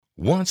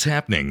What's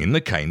happening in the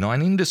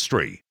canine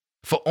industry?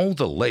 For all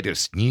the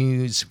latest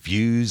news,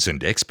 views,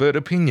 and expert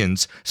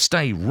opinions,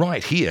 stay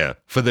right here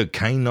for the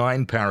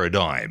Canine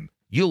Paradigm.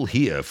 You'll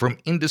hear from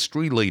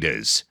industry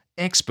leaders,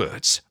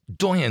 experts,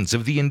 doyens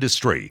of the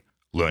industry,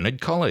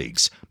 learned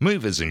colleagues,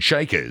 movers and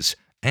shakers,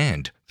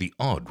 and the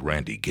odd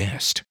randy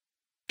guest.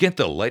 Get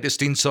the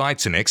latest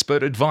insights and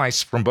expert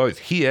advice from both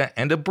here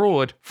and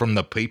abroad from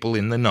the people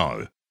in the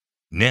know.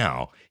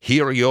 Now,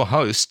 here are your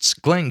hosts,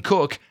 Glenn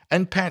Cook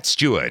and Pat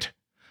Stewart.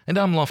 And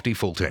I'm Lofty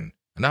Fulton,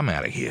 and I'm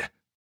out of here.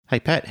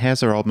 Hey Pat,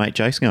 how's our old mate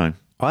Jace going?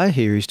 I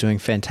hear he's doing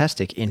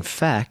fantastic. In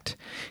fact,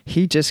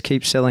 he just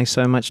keeps selling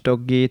so much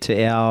dog gear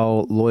to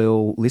our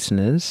loyal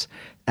listeners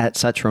at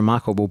such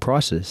remarkable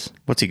prices.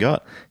 What's he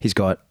got? He's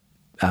got...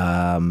 That's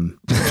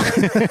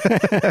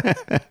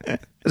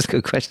a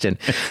good question.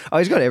 Oh,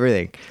 he's got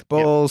everything.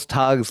 Balls,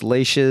 tugs,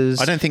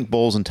 leashes. I don't think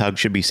balls and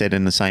tugs should be said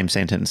in the same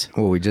sentence.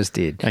 Well, we just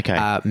did.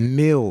 Okay.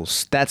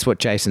 Mills. That's what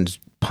Jason's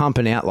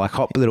pumping out like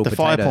hot little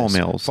potatoes. The Firepaw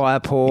Mills.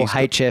 Firepaw,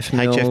 HF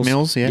Mills. HF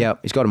Mills, yeah. Yep,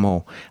 he's got them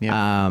all. Yep.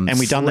 And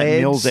we've done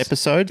that Mills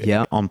episode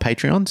on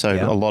Patreon, so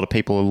a lot of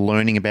people are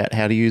learning about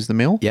how to use the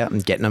mill. Yeah,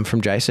 and getting them from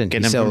Jason.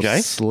 Getting them from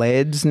Jason.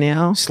 Sleds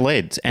now.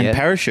 Sleds and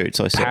parachutes,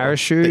 I saw.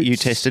 Parachutes. That you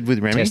tested with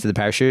Remy. Tested the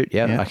parachute,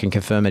 I can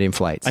confirm it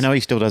inflates. I know he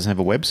still doesn't have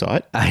a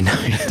website. I know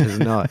he does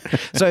not.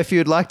 So if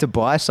you'd like to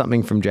buy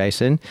something from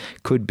Jason,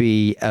 could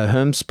be a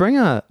Herm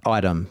Springer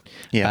item.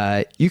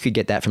 Yeah. You could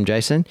get that from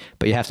Jason,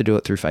 but you have to do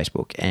it through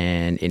Facebook.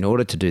 And in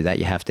order to do that,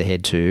 you have to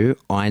head to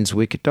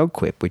Einswick Dog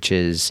Quip, which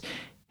is,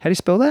 how do you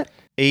spell that?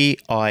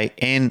 Einzweck.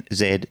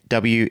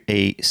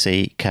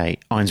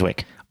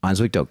 Einswick.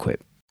 Einswick Dog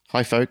Quip.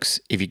 Hi folks,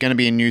 if you're going to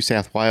be in New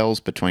South Wales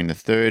between the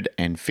 3rd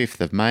and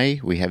 5th of May,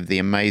 we have the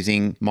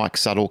amazing Mike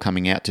Suttle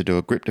coming out to do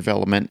a grip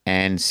development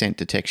and scent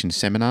detection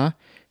seminar.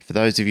 For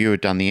those of you who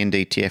have done the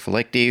NDTF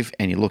elective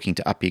and you're looking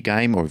to up your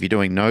game, or if you're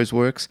doing nose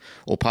works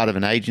or part of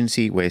an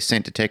agency where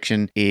scent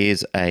detection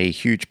is a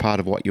huge part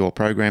of what your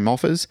program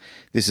offers,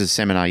 this is a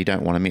seminar you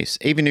don't want to miss.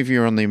 Even if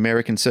you're on the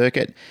American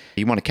circuit,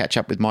 you want to catch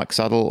up with Mike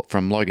Suttle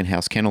from Logan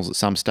House Kennels at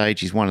some stage.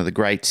 He's one of the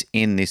greats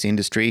in this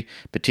industry,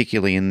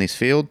 particularly in this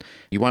field.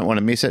 You won't want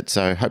to miss it,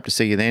 so hope to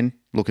see you then.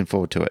 Looking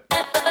forward to it.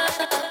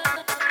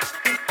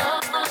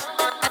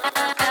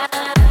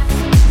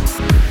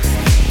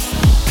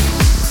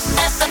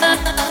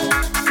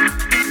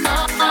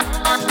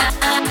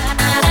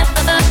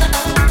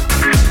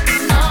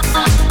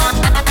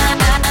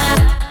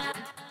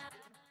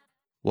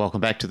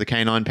 Welcome back to the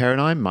Canine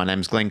Paradigm. My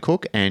name's Glenn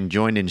Cook, and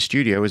joined in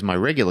studio is my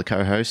regular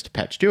co-host,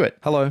 Pat Stewart.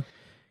 Hello.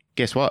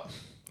 Guess what?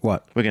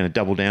 What? We're going to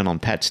double down on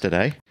Pat's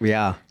today. We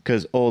are.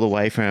 Because all the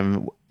way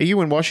from... Are you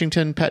in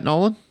Washington, Pat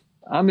Nolan?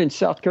 I'm in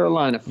South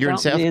Carolina. You're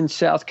in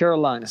South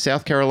Carolina.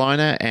 South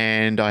Carolina,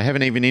 and I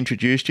haven't even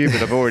introduced you,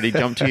 but I've already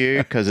jumped to you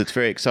because it's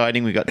very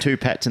exciting. We've got 2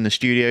 Pats in the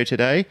studio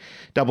today,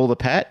 double the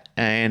Pat,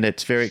 and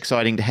it's very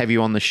exciting to have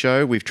you on the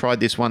show. We've tried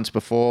this once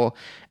before,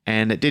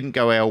 and it didn't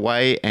go our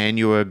way, and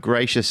you were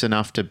gracious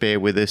enough to bear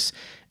with us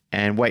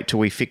and wait till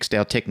we fixed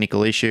our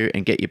technical issue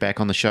and get you back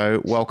on the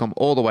show. Welcome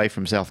all the way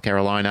from South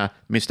Carolina,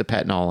 Mr.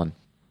 Pat Nolan.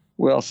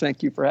 Well,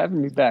 thank you for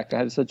having me back. I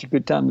had such a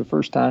good time the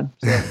first time.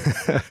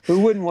 So who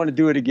wouldn't want to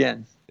do it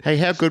again? Hey,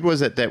 how good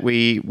was it that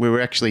we were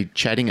actually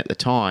chatting at the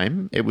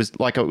time? It was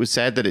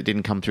sad that it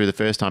didn't come through the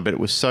first time, but it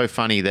was so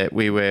funny that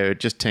we were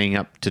just teeing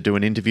up to do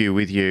an interview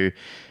with you,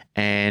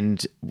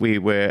 and we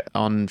were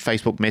on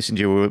Facebook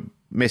Messenger. We were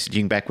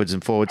messaging backwards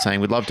and forwards saying,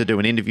 we'd love to do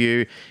an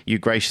interview. You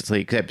graciously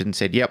accepted and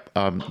said, yep,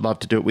 I'd love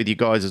to do it with you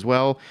guys as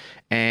well.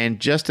 And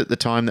just at the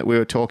time that we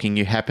were talking,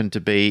 you happened to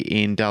be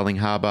in Darling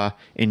Harbour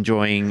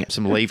enjoying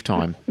some leave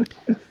time.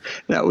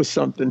 That was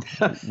something.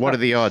 What are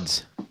the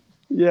odds?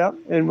 Yeah,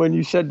 and when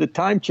you said the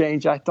time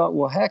change, I thought,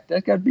 well, heck,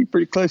 that got to be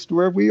pretty close to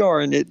where we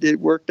are, and it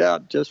worked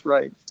out just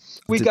right.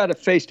 We got a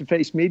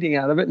face-to-face meeting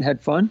out of it and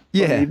had fun.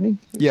 Yeah, evening.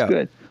 It was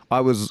good. I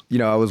was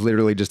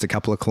literally just a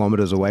couple of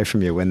kilometers away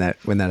from you when that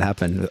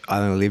happened. I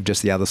only lived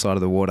just the other side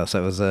of the water,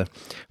 so it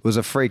was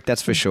a freak,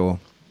 that's for sure.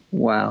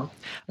 Wow,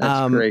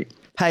 that's great.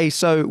 Hey,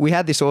 so we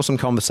had this awesome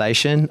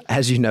conversation.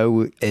 As you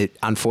know,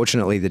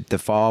 unfortunately, the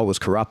file was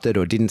corrupted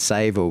or didn't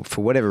save, or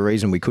for whatever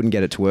reason, we couldn't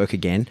get it to work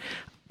again.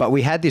 But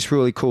we had this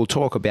really cool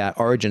talk about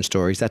origin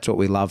stories. That's what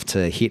we love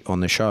to hit on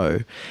the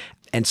show.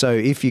 And so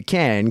if you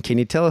can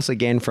you tell us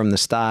again from the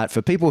start,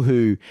 for people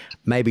who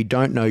maybe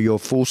don't know your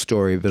full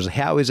story, because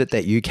how is it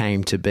that you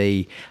came to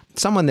be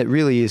someone that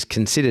really is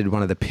considered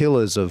one of the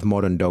pillars of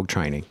modern dog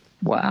training?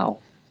 Wow.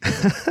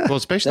 Well,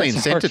 especially in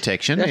scent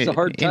detection. That's a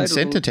hard title in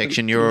scent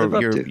detection,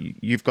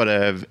 you've got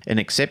an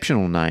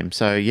exceptional name.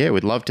 So yeah,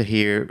 we'd love to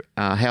hear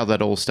how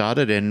that all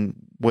started and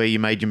where you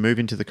made your move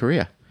into the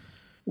career.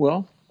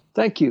 Well,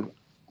 thank you.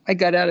 I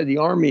got out of the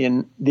Army,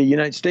 in the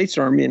United States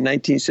Army, in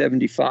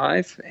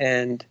 1975,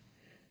 and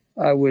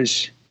I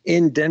was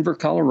in Denver,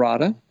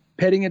 Colorado,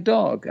 petting a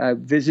dog.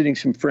 Visiting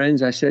some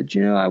friends. I said,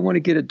 I want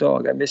to get a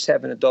dog. I missed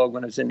having a dog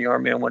when I was in the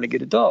Army. I want to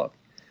get a dog.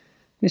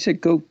 They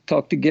said, go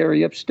talk to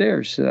Gary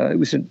upstairs. It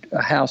was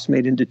a house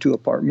made into 2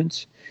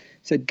 apartments.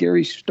 He said,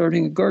 Gary's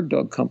starting a guard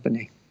dog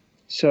company.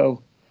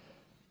 So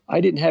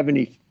I didn't have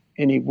any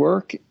any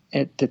work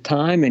at the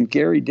time, and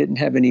Gary didn't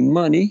have any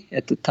money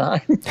at the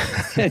time.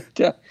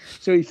 And,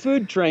 so he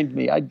food trained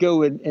me. I'd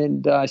go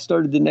and I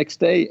started the next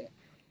day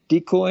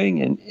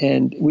decoying,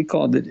 and we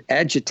called it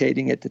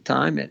agitating at the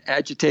time, and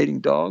agitating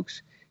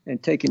dogs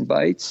and taking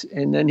bites,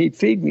 and then he'd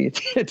feed me at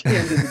the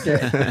end of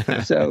the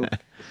day. So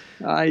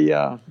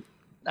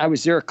I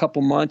was there a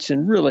couple months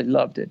and really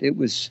loved it. It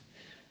was,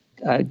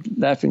 I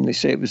laughingly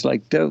say it was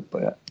like dope.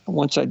 But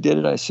once I did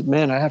it, I said,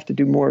 man, I have to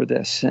do more of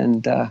this.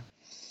 And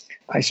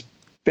I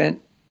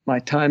spent my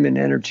time and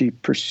energy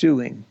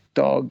pursuing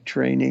dog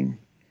training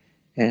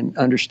and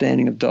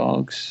understanding of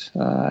dogs.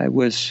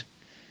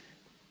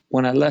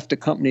 When I left the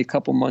company a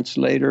couple months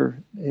later,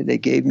 they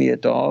gave me a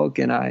dog,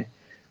 and I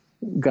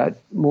got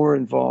more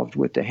involved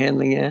with the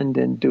handling end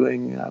and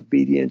doing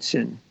obedience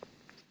and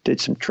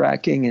did some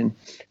tracking. And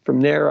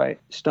from there, I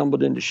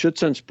stumbled into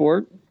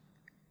Schutzhundsport,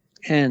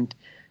 and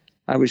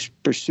I was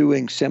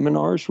pursuing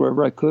seminars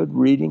wherever I could,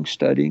 reading,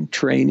 studying,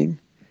 training,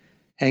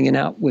 hanging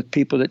out with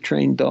people that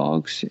train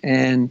dogs.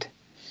 And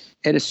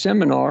at a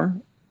seminar,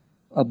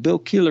 a Bill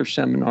Keeler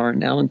seminar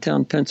in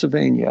Allentown,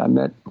 Pennsylvania, I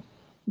met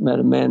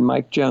a man,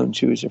 Mike Jones,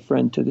 who is a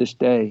friend to this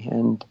day.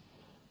 And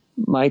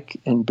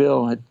Mike and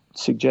Bill had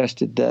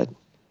suggested that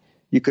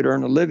you could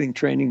earn a living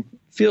training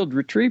field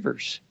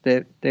retrievers.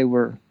 That they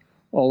were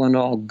all in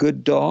all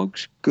good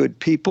dogs, good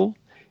people,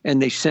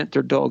 and they sent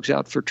their dogs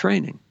out for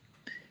training.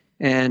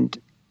 And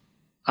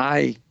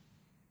I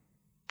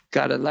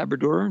got a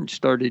Labrador and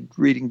started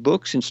reading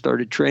books and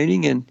started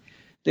training, and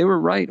they were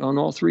right on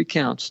all three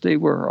counts. They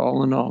were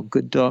all in all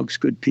good dogs,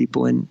 good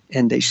people, and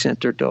they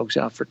sent their dogs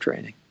out for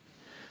training.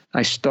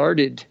 I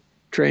started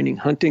training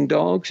hunting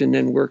dogs and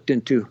then worked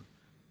into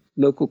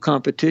local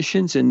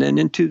competitions and then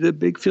into the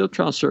big field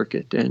trial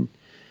circuit. And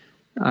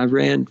I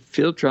ran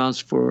field trials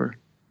for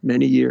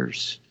many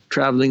years,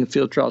 traveling a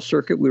field trial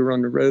circuit. We were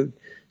on the road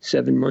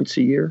 7 months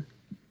a year.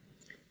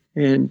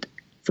 And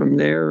from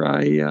there,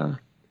 I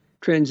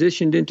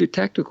transitioned into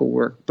tactical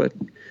work. But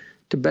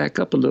to back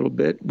up a little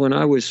bit, when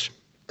I was,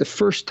 the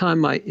first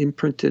time I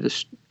imprinted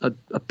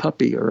a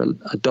puppy or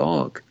a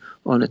dog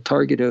on a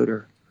target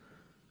odor,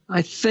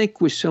 I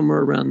think was somewhere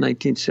around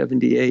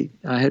 1978.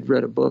 I had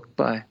read a book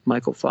by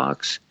Michael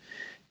Fox,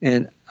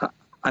 and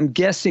I'm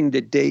guessing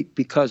the date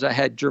because I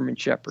had German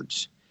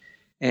Shepherds.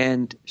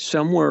 And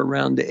somewhere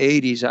around the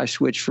 80s, I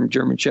switched from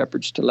German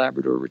Shepherds to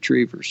Labrador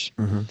Retrievers.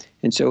 Mm-hmm.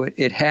 And so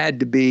it had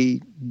to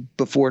be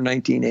before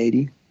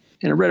 1980.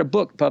 And I read a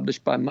book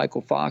published by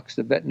Michael Fox,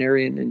 the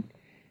veterinarian,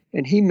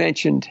 and he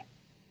mentioned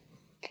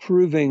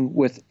proving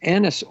with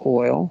anise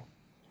oil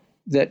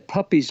that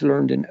puppies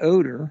learned an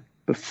odor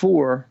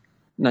before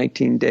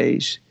 19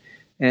 days.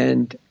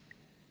 And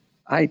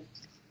I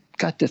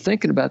got to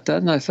thinking about that,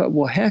 and I thought,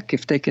 well, heck,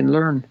 if they can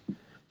learn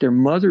their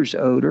mother's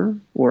odor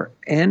or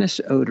anise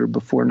odor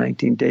before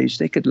 19 days,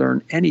 they could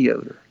learn any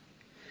odor.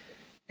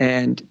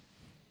 And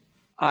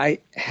I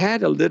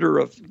had a litter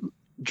of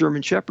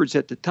German Shepherds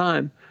at the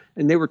time,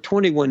 and they were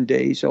 21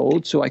 days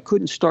old, so I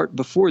couldn't start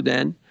before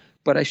then,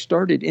 but I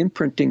started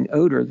imprinting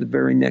odor the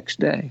very next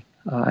day.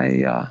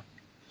 I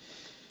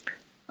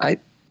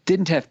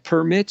didn't have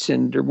permits,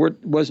 and there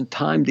wasn't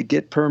time to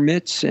get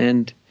permits,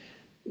 and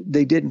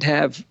they didn't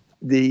have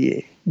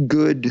the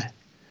good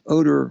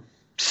odor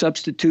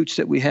substitutes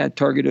that we had,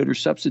 target odor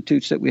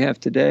substitutes that we have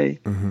today.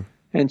 Mm-hmm.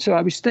 And so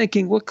I was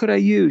thinking, what could I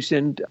use?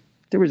 And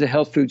there was a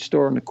health food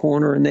store on the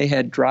corner, and they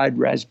had dried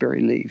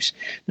raspberry leaves.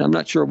 Now, I'm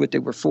not sure what they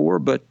were for,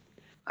 but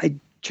I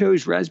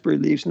chose raspberry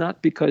leaves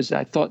not because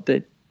I thought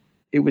that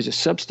it was a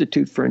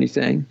substitute for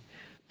anything,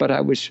 but I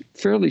was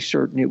fairly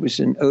certain it was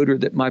an odor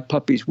that my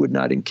puppies would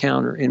not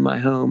encounter in my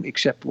home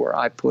except where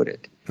I put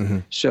it. Mm-hmm.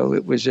 So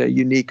it was a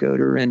unique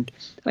odor, and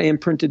I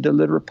imprinted the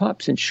litter of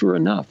pups, and sure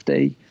enough,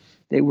 they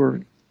were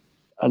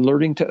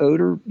alerting to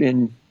odor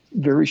in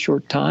very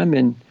short time,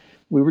 and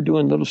we were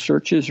doing little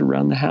searches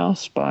around the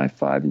house by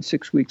 5 and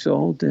 6 weeks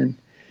old, and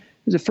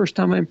it was the first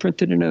time I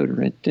imprinted an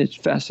odor. It's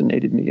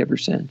fascinated me ever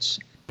since.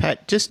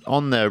 Pat, just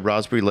on the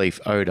raspberry leaf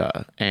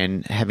odor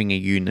and having a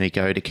unique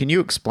odor, can you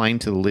explain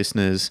to the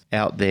listeners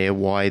out there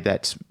why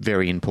that's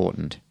very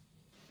important?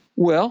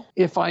 Well,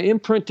 if I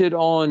imprinted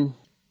on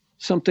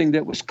something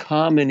that was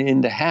common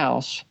in the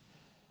house,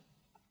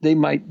 they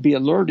might be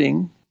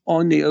alerting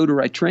on the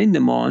odor I trained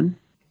them on,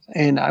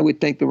 and I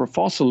would think they were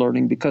false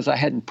alerting because I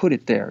hadn't put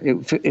it there,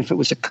 if it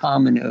was a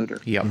common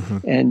odor. Yep.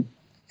 Mm-hmm.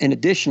 And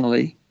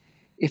additionally,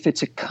 if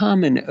it's a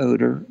common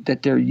odor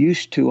that they're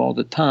used to all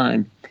the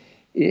time,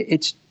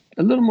 it's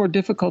a little more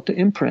difficult to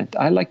imprint.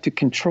 I like to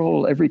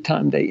control every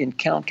time they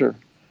encounter.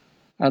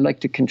 I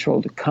like to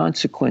control the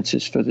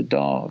consequences for the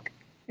dog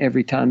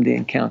every time they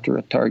encounter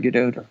a target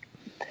odor.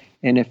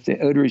 And if the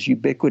odor is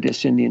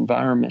ubiquitous in the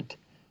environment,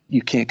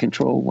 you can't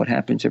control what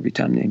happens every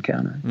time they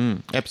encounter it.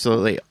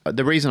 Absolutely.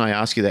 The reason I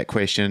asked you that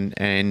question,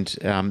 and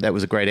that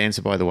was a great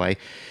answer, by the way,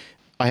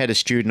 I had a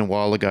student a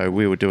while ago.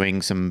 We were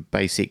doing some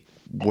basic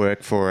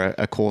work for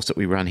a course that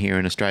we run here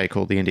in Australia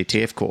called the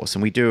NDTF course.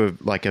 And we do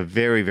a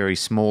very, very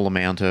small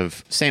amount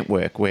of scent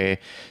work where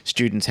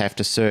students have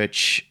to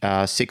search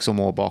 6 or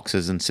more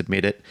boxes and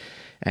submit it.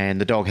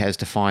 and the dog has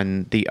to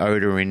find the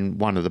odor in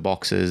one of the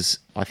boxes.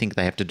 I think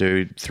they have to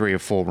do 3 or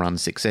 4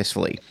 runs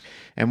successfully.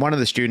 And one of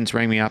the students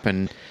rang me up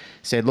and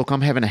said, look,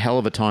 I'm having a hell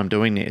of a time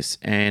doing this.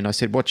 And I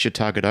said, what's your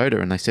target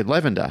odor? And they said,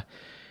 lavender.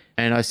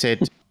 And I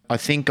said, I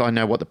think I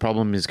know what the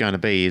problem is going to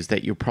be, is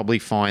that you'll probably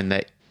find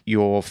that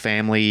your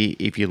family,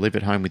 if you live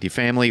at home with your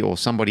family or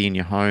somebody in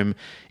your home,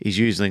 is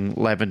using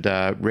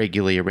lavender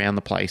regularly around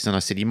the place. And I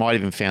said, you might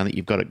even found that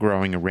you've got it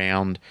growing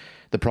around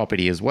the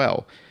property as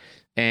well.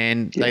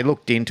 And they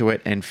looked into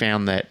it and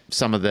found that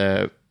some of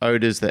the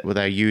odors that they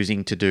were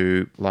using to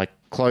do like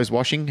clothes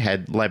washing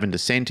had lavender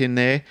scent in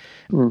there.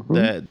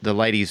 Mm-hmm. The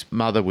lady's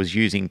mother was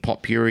using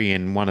potpourri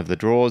in one of the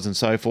drawers and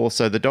so forth.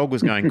 So the dog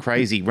was going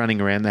crazy,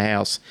 running around the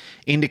house,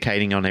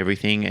 indicating on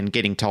everything and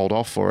getting told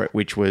off for it,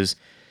 which was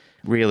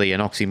really an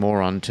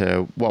oxymoron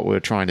to what we were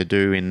trying to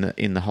do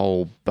in the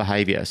whole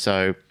behaviour.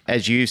 So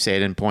as you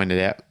said and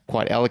pointed out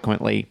quite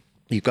eloquently,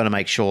 you've got to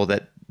make sure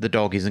that the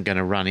dog isn't going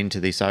to run into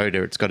this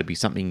odour. It's got to be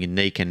something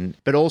unique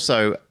but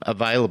also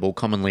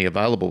commonly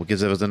available, because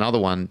there was another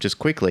one just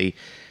quickly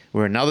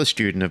where another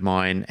student of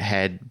mine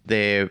had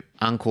their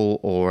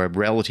uncle or a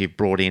relative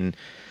brought in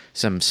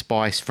some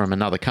spice from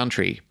another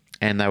country,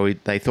 and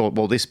they thought,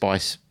 well, this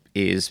spice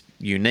is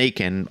unique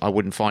and I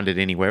wouldn't find it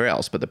anywhere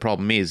else. But the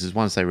problem is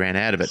once they ran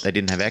out of it, they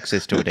didn't have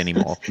access to it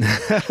anymore.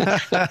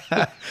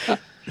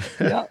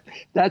 Yeah,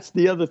 that's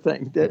the other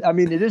thing. I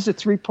mean, it is a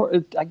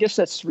 3-part. I guess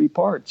that's 3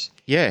 parts.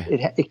 Yeah.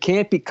 It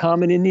can't be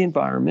common in the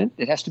environment.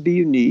 It has to be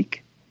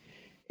unique,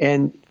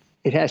 and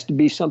it has to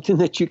be something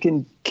that you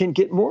can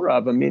get more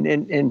of. I mean,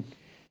 and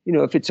you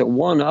know, if it's a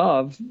one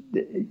of,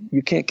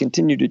 you can't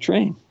continue to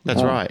train.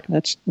 That's right.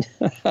 That's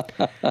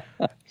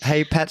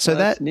Hey, Pat, so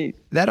that's neat.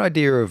 That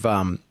idea of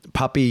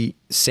puppy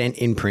scent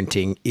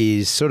imprinting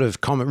is sort of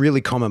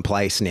really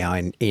commonplace now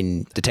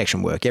in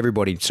detection work.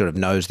 Everybody sort of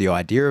knows the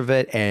idea of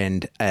it,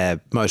 and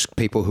most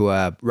people who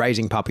are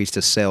raising puppies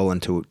to sell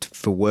and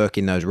for work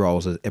in those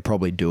roles are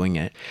probably doing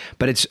it.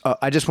 But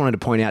I just wanted to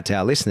point out to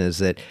our listeners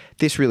that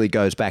this really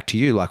goes back to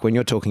you. Like when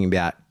you're talking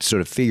about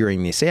sort of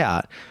figuring this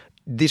out,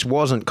 this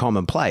wasn't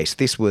commonplace.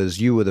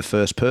 You were the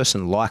first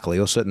person, likely,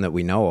 or certain that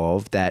we know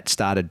of, that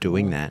started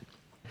doing that.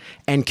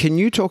 And can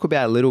you talk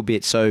about a little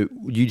bit, so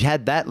you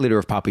had that litter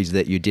of puppies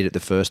that you did it the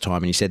first time,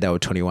 and you said they were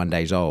 21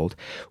 days old.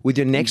 With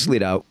your next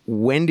litter,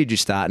 when did you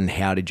start and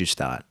how did you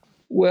start?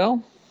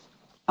 Well,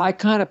 I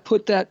kind of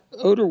put that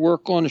odor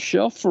work on a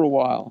shelf for a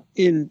while,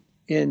 in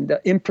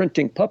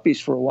imprinting puppies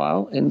for a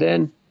while. And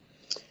then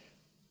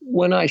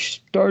when I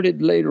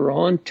started later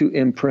on to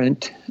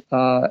imprint,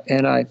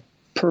 and I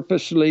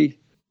purposely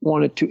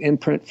wanted to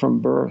imprint from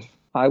birth,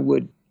 I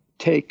would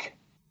take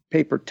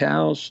paper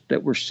towels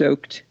that were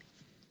soaked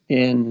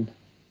in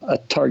a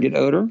target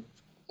odor,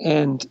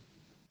 and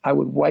I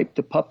would wipe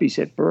the puppies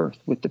at birth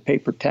with the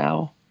paper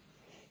towel,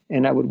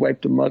 and I would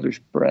wipe the mother's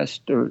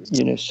breast, or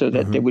so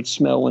that they would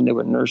smell when they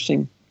were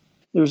nursing.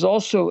 There's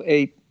also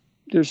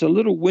there's a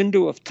little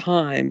window of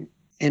time,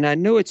 and I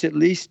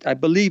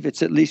believe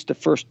it's at least the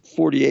first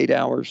 48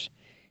 hours,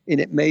 and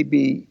it may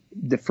be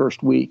the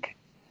first week,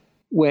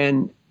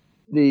 when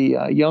the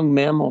young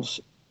mammals,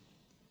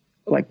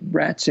 like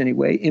rats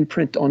anyway,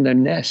 imprint on their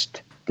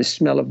nest, the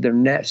smell of their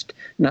nest,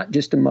 not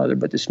just the mother,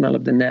 but the smell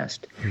of the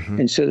nest,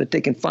 and so that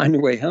they can find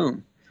their way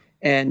home.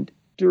 And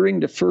during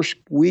the first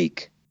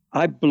week,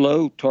 I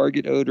blow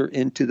target odor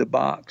into the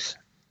box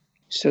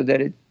so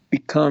that it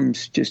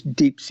becomes just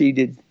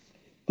deep-seated,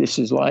 this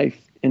is life.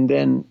 And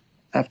then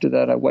after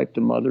that, I wipe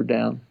the mother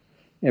down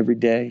every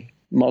day,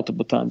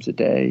 multiple times a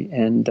day.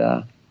 And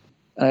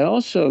I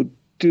also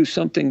do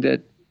something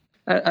that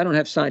I don't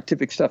have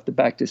scientific stuff to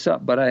back this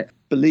up, but I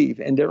believe,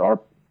 and there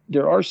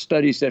are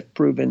studies that have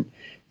proven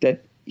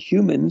that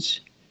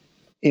humans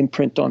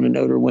imprint on an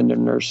odor when they're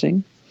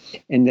nursing,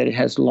 and that it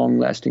has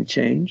long-lasting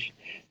change.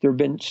 There have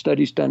been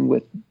studies done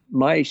with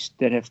mice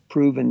that have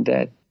proven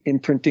that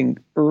imprinting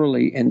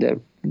early in the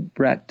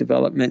rat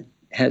development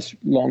has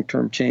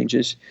long-term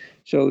changes.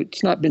 So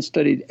it's not been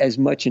studied as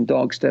much in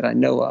dogs that I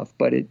know of,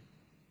 but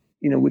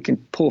we can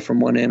pull from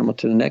one animal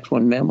to the next,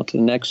 one mammal to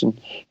the next, and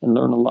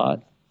learn a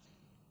lot.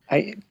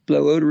 I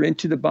blow odor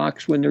into the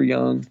box when they're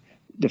young,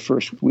 the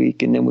first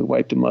week, and then we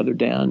wipe the mother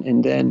down.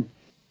 And then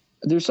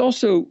there's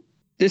also,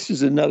 this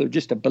is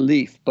just a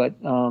belief, but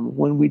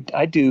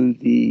I do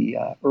the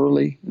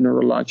early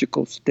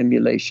neurological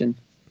stimulation,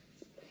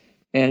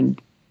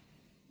 and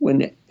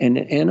when an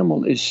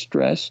animal is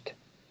stressed,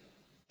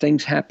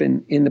 things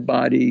happen in the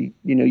body.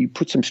 You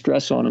put some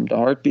stress on them, the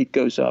heartbeat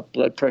goes up,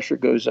 blood pressure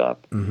goes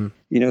up.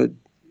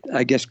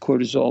 I guess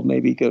cortisol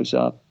maybe goes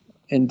up,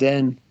 and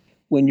then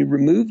when you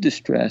remove the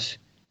stress,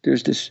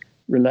 there's this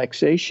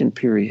relaxation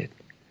period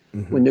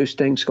when those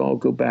things all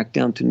go back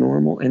down to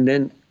normal. And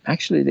then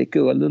actually they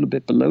go a little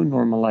bit below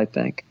normal, I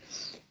think,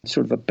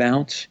 sort of a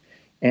bounce.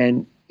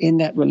 And in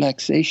that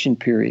relaxation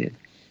period,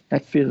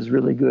 that feels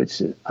really good.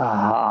 So,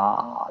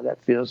 that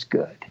feels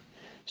good.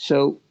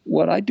 So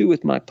what I do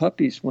with my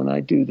puppies when I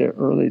do their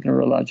early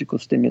neurological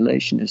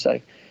stimulation is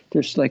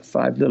there's like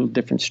 5 little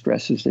different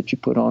stresses that you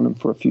put on them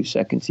for a few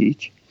seconds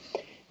each.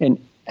 And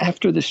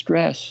after the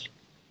stress,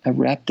 I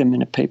wrapped them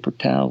in a paper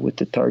towel with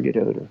the target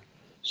odor,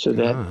 so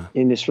that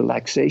in this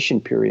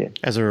relaxation period,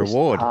 As a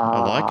reward.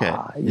 I like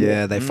it.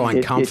 Yeah, they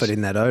find comfort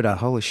in that odor.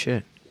 Holy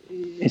shit.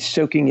 It's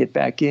soaking it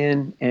back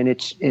in, and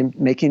it's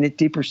making it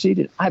deeper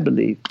seated, I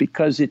believe,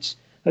 because it's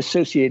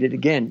associated,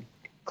 again,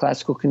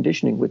 classical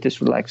conditioning with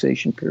this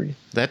relaxation period.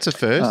 That's a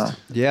first.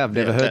 Yeah, I've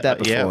never heard that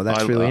before.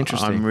 That's really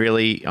interesting. I'm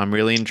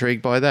really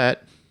intrigued by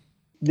that.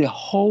 The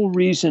whole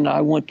reason I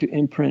want to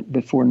imprint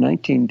before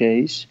 19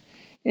 days,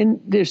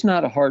 and there's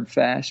not a hard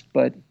fast,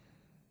 but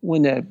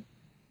when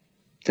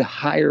the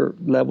higher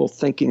level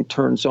thinking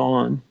turns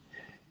on,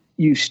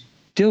 you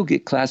still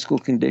get classical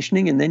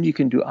conditioning, and then you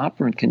can do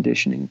operant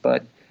conditioning.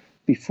 But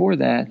before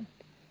that,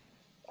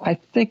 I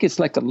think it's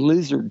like a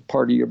lizard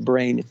part of your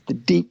brain. It's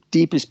the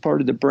deepest part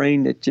of the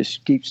brain that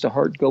just keeps the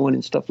heart going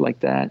and stuff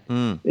like that.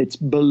 It's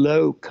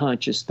below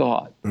conscious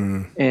thought.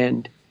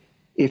 And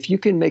if you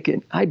can make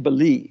it, I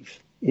believe,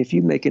 if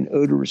you make an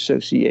odor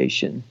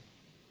association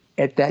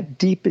at that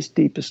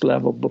deepest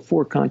level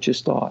before conscious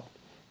thought,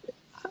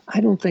 I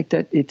don't think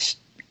that it's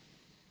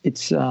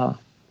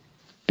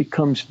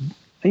becomes,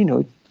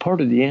 part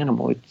of the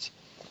animal.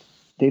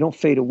 They don't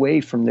fade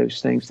away from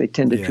those things. They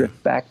tend to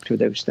drift back to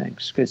those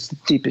things because it's the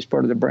deepest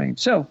part of the brain.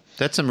 So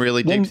that's some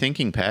really deep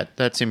thinking, Pat.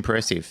 That's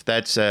impressive.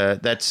 That's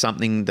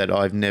something that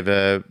I've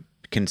never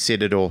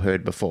considered or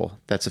heard before.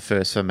 That's a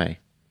first for me.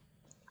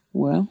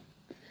 Well,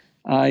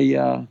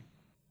 I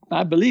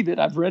believe it.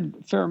 I've read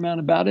a fair amount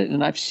about it,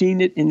 and I've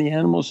seen it in the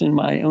animals in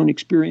my own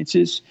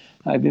experiences.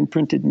 I've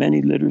imprinted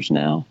many litters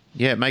now.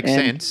 Yeah, it makes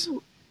sense.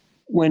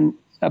 When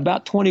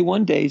about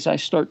 21 days, I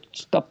start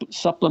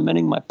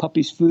supplementing my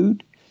puppy's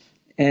food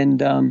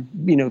and,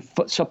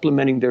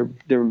 supplementing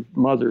their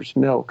mother's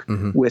milk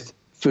with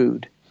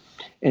food.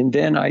 And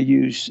then I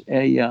use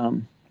I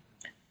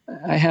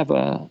have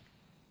a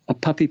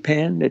puppy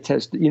pan that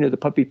has, the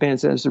puppy pan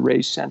that has the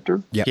raised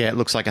center. Yep. Yeah, it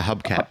looks like a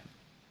hubcap.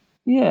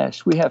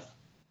 Yes, I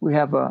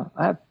have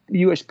a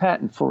U.S.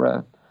 patent for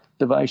a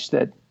device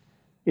that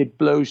it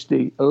blows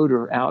the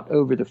odor out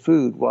over the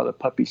food while the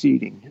puppy's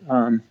eating.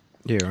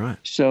 Yeah, right.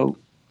 So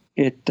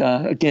it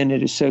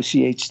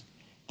associates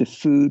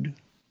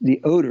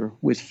the odor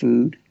with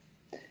food.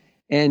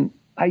 And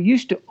I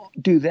used to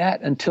do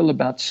that until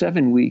about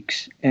 7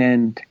 weeks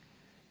and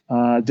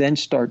then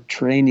start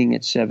training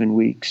at 7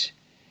 weeks.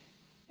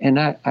 And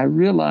I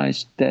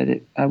realized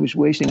that I was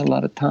wasting a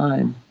lot of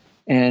time.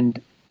 And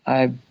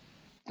the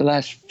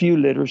last few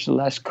litters, the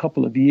last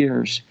couple of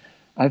years,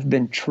 I've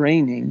been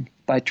training.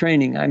 By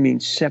training, I mean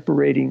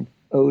separating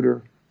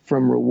odor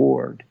from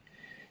reward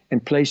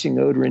and placing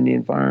odor in the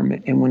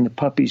environment. And when the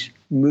puppies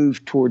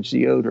move towards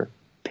the odor,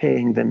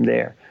 paying them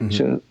there.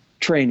 So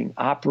training,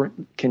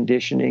 operant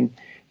conditioning,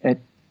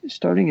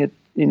 starting at,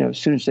 as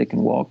soon as they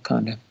can walk,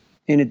 kind of,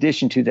 in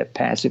addition to that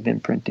passive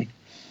imprinting.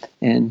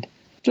 And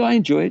so I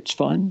enjoy it. It's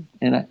fun.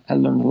 And I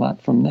learn a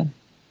lot from them.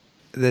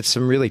 There's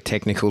some really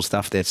technical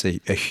stuff. That's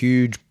a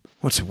huge,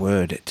 what's the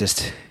word?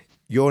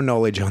 Your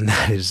knowledge on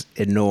that is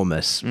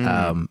enormous.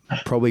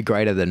 Probably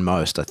greater than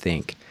most, I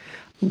think.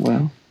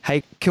 Well,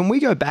 hey, can we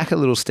go back a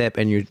little step?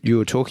 And you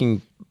were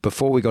talking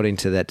before we got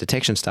into that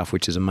detection stuff,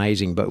 which is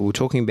amazing, but we were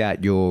talking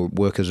about your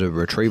work as a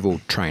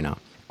retrieval trainer.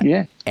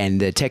 Yeah. And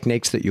the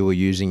techniques that you were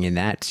using in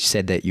that. You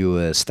said that you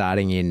were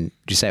starting in,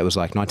 did you say it was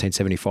like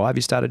 1975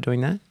 you started doing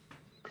that?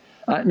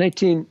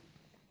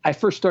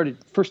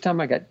 First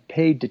time I got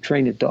paid to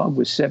train a dog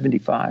was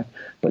 75,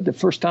 but the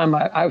first time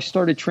I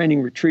started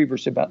training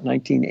retrievers about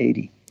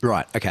 1980.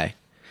 Right, okay.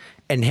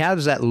 And how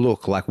does that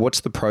look? Like,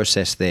 what's the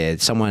process there?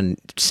 Someone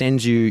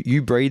sends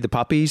you breed the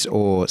puppies,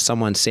 or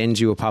someone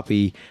sends you a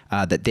puppy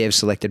that they've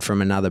selected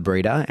from another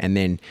breeder, and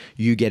then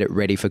you get it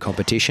ready for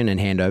competition and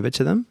hand over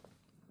to them?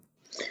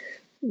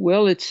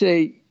 Well, it's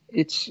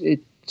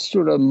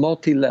sort of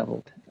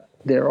multi-leveled.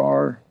 There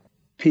are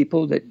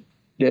people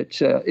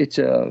it's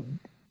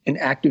an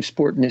active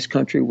sport in this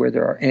country where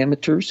there are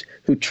amateurs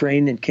who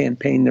train and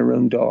campaign their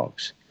own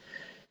dogs.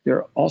 There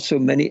are also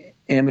many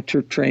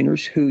amateur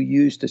trainers who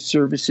use the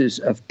services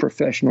of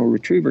professional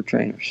retriever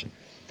trainers.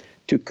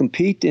 To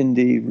compete in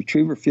the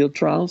retriever field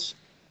trials,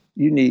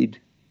 you need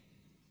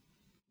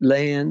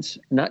lands,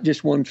 not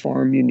just one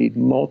farm. You need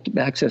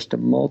access to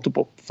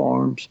multiple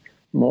farms,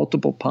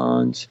 multiple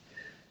ponds.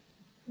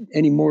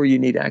 Anymore, you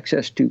need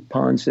access to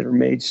ponds that are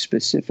made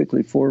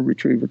specifically for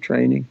retriever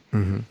training.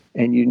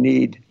 And you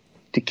need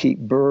to keep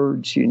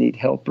birds. You need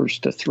helpers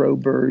to throw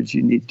birds.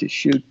 You need to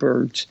shoot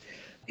birds.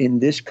 In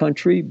this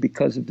country,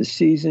 because of the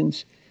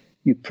seasons,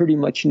 you pretty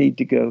much need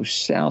to go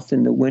south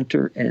in the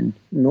winter and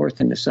north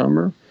in the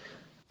summer.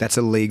 That's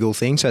a legal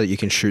thing so that you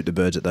can shoot the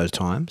birds at those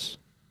times?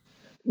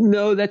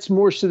 No, that's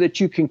more so that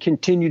you can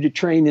continue to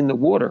train in the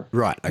water.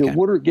 Right, okay. The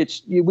water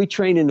we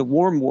train in the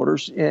warm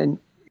waters, and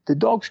the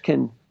dogs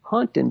can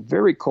hunt in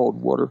very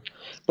cold water,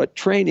 but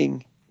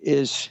hunting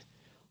is,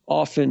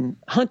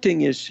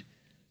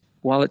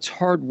 while it's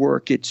hard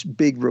work, it's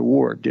big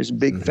reward. There's a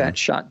big fat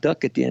shot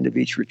duck at the end of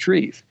each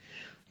retrieve.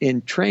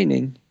 In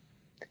training,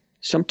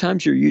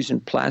 sometimes you're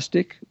using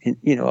plastic,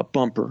 a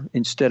bumper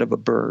instead of a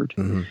bird.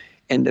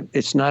 and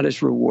it's not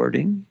as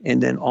rewarding.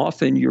 And then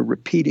often you're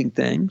repeating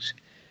things.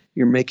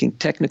 You're making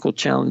technical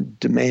challenge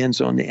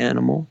demands on the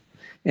animal.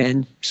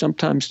 And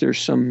sometimes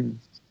there's some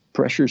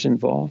pressures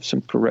involved,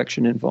 some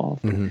correction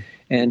involved. Mm-hmm.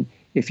 And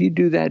if you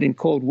do that in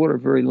cold water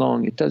very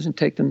long, it doesn't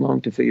take them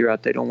long to figure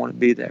out they don't want to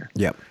be there.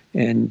 Yep.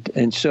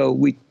 And so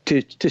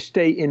to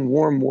stay in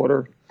warm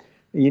water,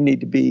 you need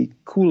to be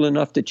cool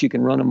enough that you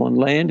can run them on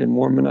land and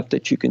warm enough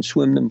that you can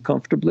swim them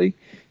comfortably.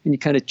 And you're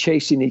kind of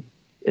chasing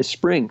a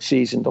spring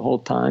season the whole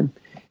time.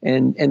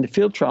 And the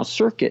field trial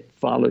circuit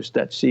follows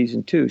that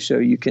season too. So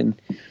you can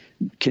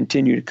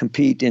continue to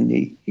compete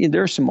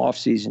there are some off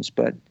seasons,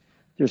 but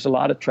there's a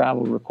lot of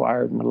travel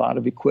required and a lot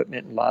of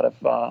equipment and a lot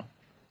of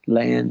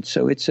land.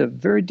 So it's a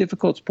very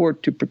difficult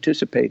sport to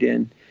participate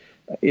in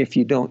if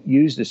you don't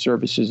use the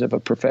services of a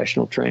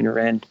professional trainer.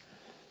 And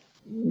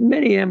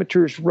many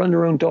amateurs run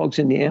their own dogs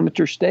in the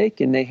amateur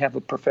stake, and they have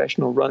a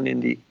professional run in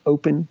the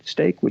open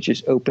stake, which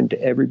is open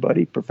to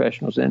everybody,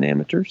 professionals and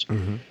amateurs.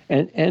 Mm-hmm.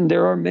 And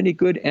there are many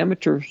good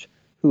amateurs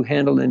who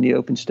handle in the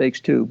open stakes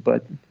too.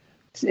 But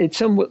in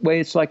some way,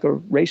 it's like a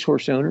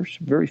racehorse owners.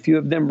 Very few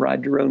of them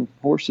ride their own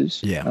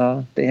horses.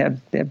 Yeah. They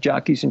have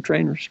jockeys and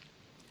trainers.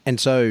 And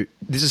so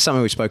this is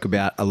something we spoke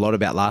about a lot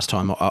about last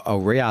time. I'll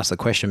re-ask the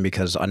question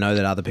because I know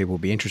that other people will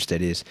be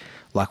interested is,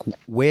 like,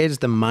 where's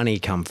the money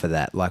come for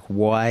that? Like,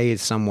 why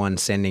is someone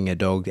sending a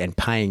dog and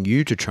paying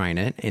you to train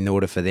it in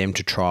order for them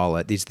to trial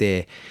it?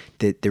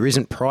 There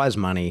isn't prize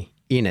money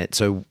in it.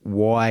 So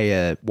why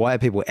are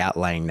people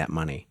outlaying that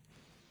money?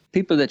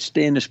 People that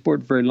stay in the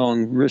sport very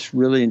long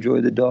really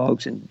enjoy the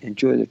dogs and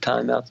enjoy their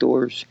time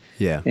outdoors.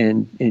 Yeah.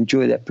 And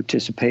enjoy that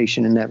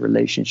participation and that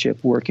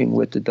relationship working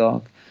with the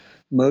dog.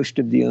 Most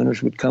of the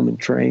owners would come and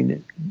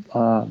train.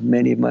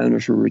 Many of my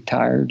owners were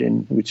retired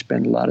and would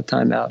spend a lot of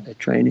time out at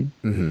training.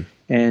 Mm-hmm.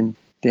 And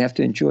they have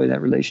to enjoy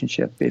that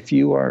relationship. If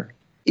you are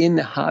in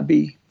the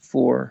hobby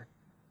for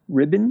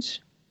ribbons,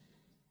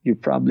 you're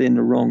probably in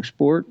the wrong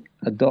sport.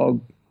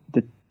 The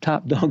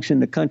top dogs in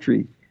the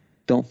country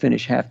don't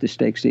finish half the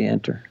stakes they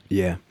enter.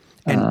 Yeah.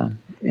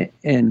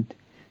 And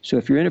so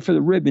if you're in it for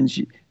the ribbons,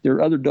 there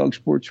are other dog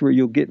sports where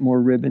you'll get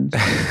more ribbons.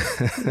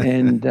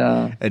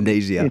 and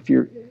easier.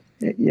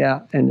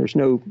 And there's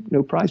no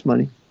prize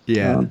money.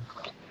 Yeah.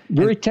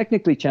 Very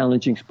technically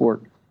challenging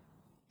sport.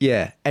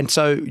 Yeah. And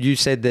so you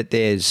said that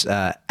there's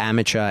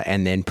amateur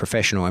and then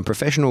professional. And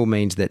professional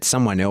means that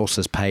someone else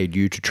has paid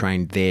you to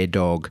train their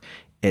dog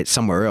at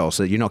somewhere else.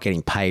 So you're not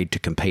getting paid to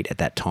compete at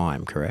that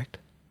time, correct?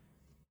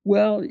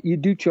 Well, you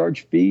do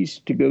charge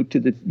fees to go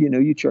to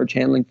you charge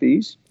handling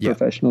fees. Yep.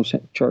 Professionals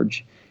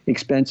charge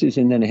expenses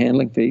and then a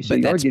handling fee. So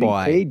you are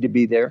getting paid to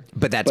be there.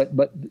 But that's...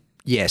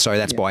 Yeah, sorry,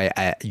 that's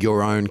by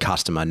your own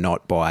customer,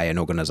 not by an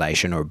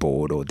organization or a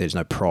board, or there's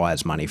no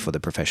prize money for the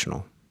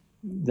professional.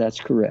 That's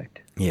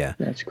correct. Yeah.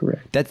 That's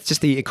correct. That's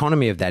just the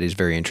economy of that is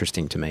very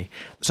interesting to me.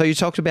 So you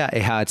talked about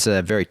how it's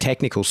a very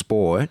technical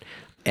sport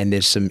and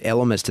there's some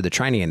elements to the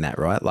training in that,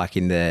 right? Like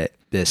in the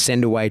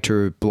send away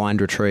to blind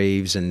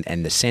retrieves and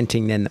the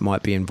scenting then that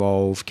might be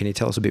involved. Can you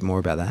tell us a bit more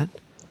about that?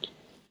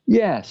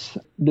 Yes,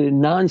 the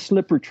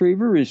non-slip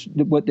retriever is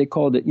what they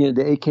call the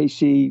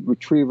AKC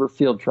retriever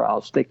field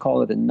trials. They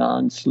call it a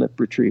non-slip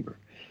retriever.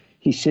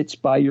 He sits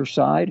by your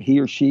side, he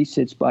or she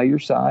sits by your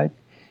side,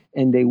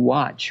 and they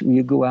watch. When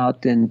you go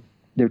out, and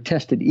they're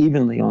tested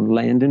evenly on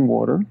land and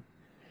water,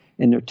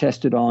 and they're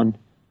tested on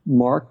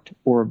marked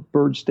or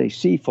birds they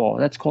see fall.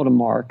 That's called a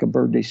mark, a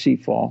bird they see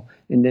fall,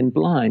 and then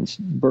blinds,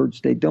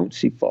 birds they don't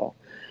see fall.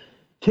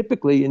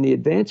 Typically, in the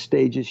advanced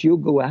stages, you'll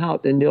go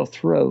out and they'll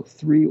throw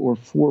 3 or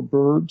 4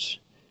 birds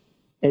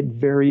at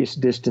various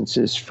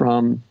distances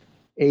from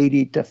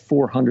 80 to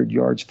 400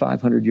 yards,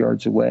 500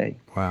 yards away.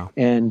 Wow.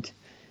 And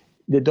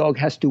the dog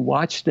has to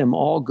watch them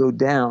all go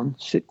down,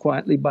 sit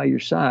quietly by your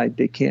side.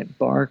 They can't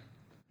bark.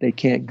 They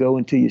can't go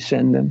until you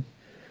send them.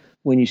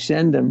 When you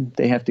send them,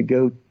 they have to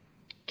go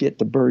get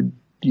the bird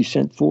you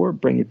sent for,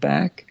 bring it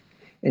back,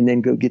 and then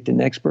go get the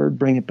next bird,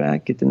 bring it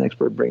back, get the next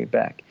bird, bring it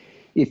back.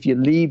 If you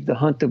leave the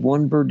hunt of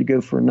one bird to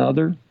go for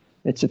another,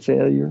 it's a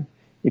failure.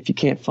 If you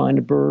can't find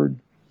a bird,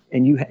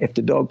 and if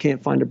the dog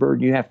can't find a bird,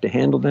 you have to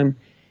handle them,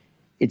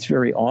 it's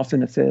very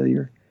often a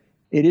failure.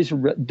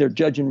 They're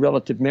judging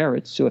relative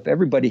merits. So if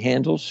everybody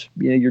handles,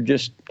 you're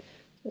just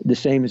the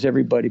same as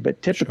everybody.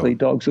 But typically,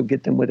 dogs will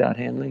get them without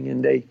handling,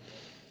 and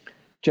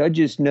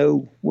judges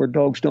know where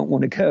dogs don't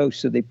want to go,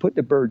 so they put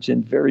the birds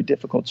in very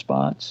difficult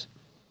spots.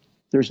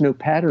 There's no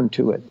pattern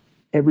to it.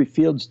 Every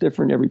field's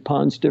different, every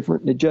pond's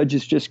different. The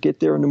judges just get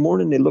there in the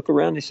morning, they look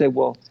around, they say,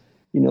 well,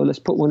 let's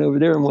put one over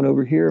there and one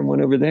over here and one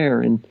over there.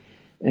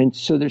 And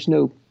so there's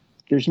no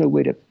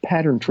way to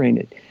pattern train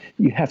it.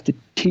 You have to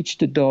teach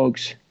the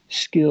dogs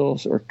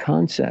skills or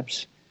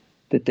concepts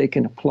that they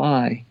can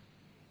apply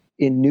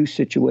in new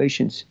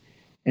situations.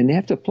 And they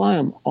have to apply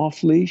them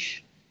off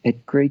leash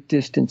at great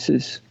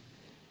distances.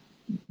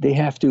 They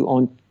have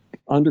to,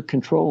 under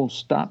control,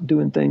 stop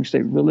doing things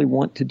they really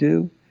want to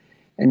do.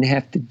 And they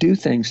have to do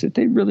things that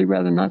they'd really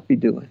rather not be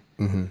doing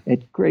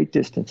at great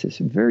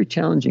distances. A very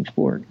challenging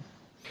sport.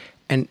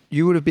 And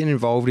you would have been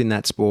involved in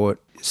that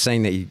sport,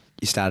 seeing that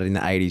you started in the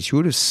 80s, you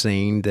would have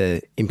seen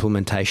the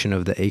implementation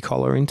of the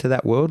e-collar into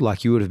that world.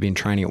 Like you would have been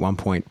training at one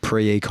point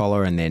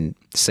pre-e-collar and then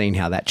seen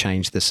how that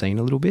changed the scene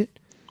a little bit.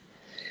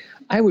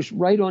 I was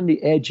right on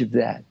the edge of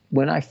that.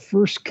 When I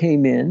first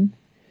came in,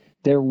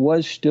 there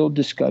was still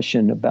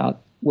discussion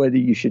about whether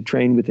you should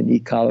train with an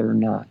e-collar or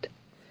not.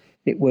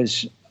 It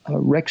was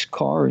Rex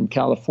Carr in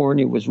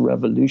California was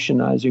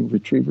revolutionizing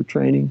retriever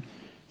training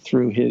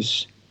through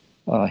his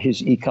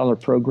e-collar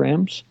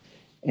programs.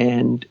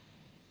 And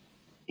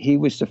he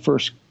was the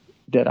first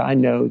that I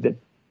know that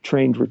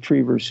trained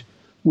retrievers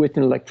with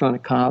an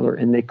electronic collar,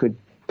 and they could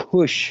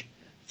push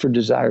for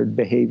desired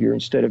behavior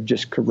instead of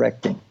just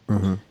correcting.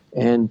 Mm-hmm.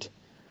 And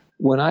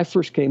when I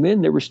first came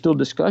in, there was still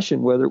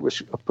discussion whether it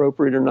was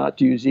appropriate or not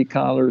to use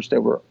e-collars.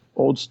 There were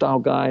old style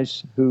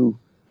guys who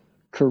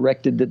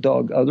corrected the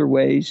dog other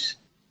ways.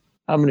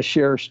 I'm going to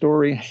share a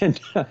story, and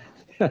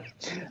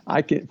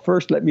I can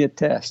first let me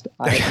attest.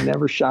 I have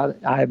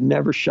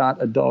never shot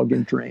a dog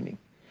in training,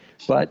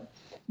 but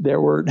there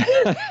were.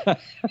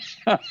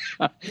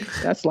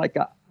 That's like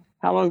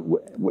how long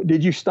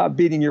did you stop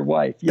beating your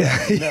wife? Yeah,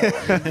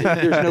 no,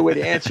 there's no way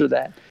to answer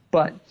that.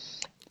 But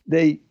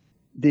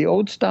the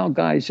old style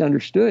guys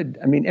understood.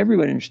 I mean,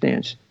 everyone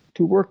understands.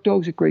 To work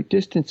dogs at great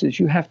distances,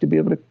 you have to be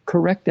able to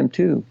correct them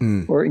too,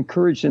 or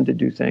encourage them to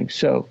do things.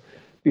 So,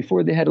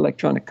 before they had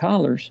electronic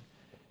collars,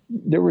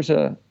 there was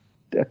a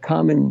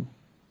common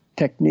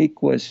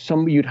technique was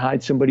you'd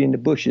hide somebody in the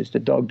bushes. The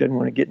dog didn't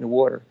want to get in the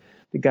water.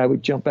 The guy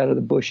would jump out of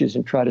the bushes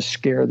and try to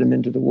scare them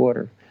into the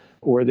water,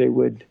 or they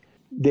would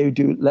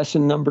do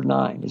lesson number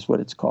 9 is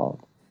what it's called.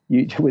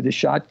 With a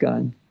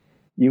shotgun,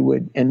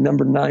 and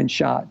number 9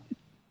 shot.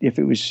 If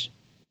it was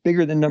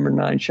bigger than number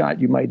 9 shot,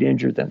 you might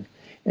injure them.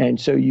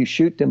 And so you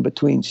shoot them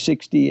between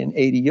 60 and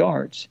 80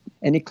 yards.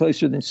 Any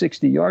closer than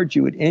 60 yards,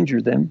 you would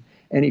injure them.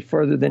 Any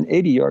further than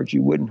 80 yards,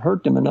 you wouldn't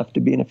hurt them enough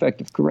to be an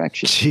effective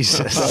correction.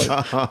 Jesus.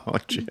 So,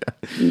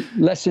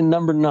 lesson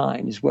number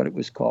 9 is what it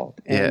was called.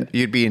 And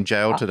you'd be in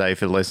jail today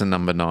for lesson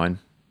number 9.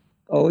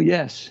 Oh,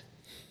 yes.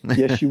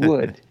 Yes, you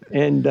would.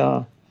 And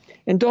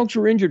dogs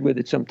were injured with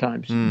it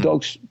sometimes.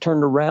 Dogs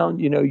turned around,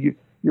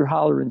 you're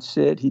hollering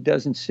sit. He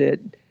doesn't sit.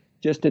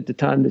 Just at the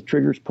time the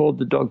trigger's pulled,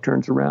 the dog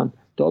turns around.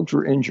 Dogs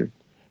were injured.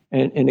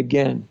 And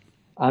again,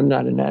 I'm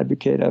not an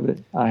advocate of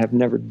it. I have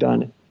never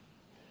done it.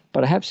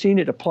 But I have seen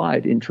it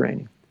applied in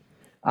training.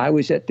 I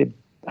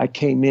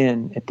came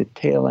in at the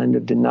tail end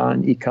of the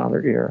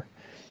non-e-collar era,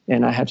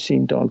 and I have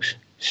seen dogs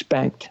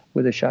spanked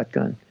with a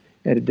shotgun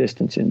at a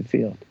distance in the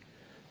field.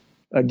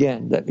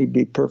 Again, let me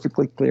be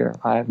perfectly clear.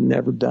 I have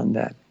never done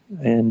that,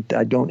 and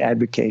I don't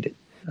advocate it.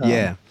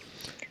 Yeah.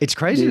 It's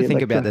crazy to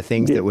think about the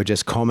things that were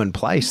just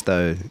commonplace,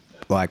 though,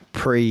 like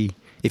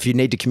if you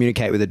need to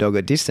communicate with a dog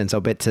at distance,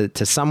 I'll bet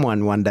to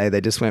someone one day they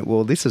just went,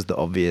 well, this is the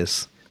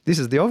obvious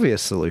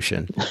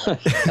solution.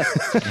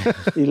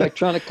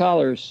 Electronic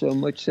collar is so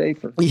much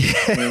safer.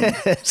 Yes.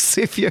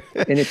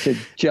 And it's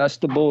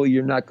adjustable.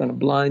 You're not going to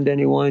blind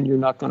anyone. You're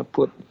not going to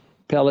put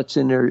pellets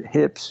in their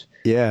hips.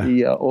 Yeah.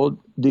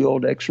 The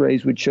old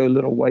X-rays would show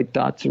little white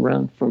dots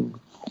around from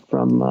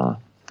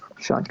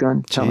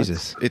shotgun pellets.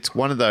 Jesus. It's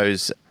one of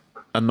those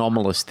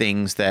anomalous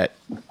things that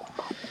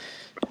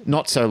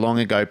not so long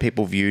ago,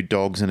 people viewed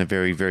dogs in a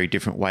very, very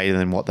different way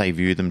than what they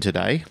view them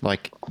today.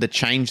 Like the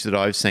change that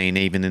I've seen,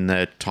 even in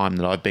the time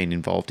that I've been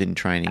involved in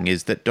training,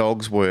 is that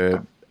dogs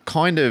were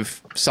kind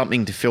of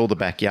something to fill the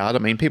backyard. I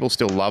mean, people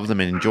still love them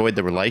and enjoyed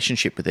the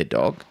relationship with their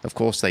dog. Of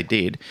course they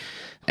did.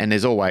 And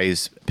there's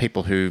always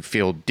people who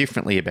feel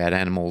differently about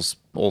animals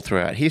all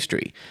throughout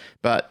history.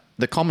 But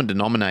the common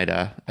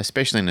denominator,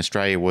 especially in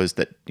Australia, was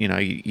that,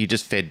 you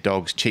just fed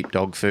dogs cheap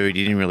dog food.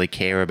 You didn't really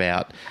care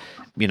about,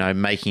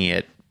 making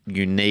it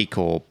unique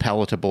or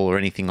palatable or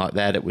anything like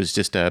that. It was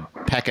just a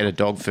packet of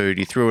dog food.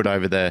 You threw it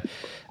over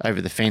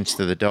the fence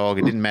to the dog.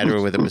 It didn't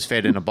matter whether it was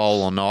fed in a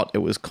bowl or not.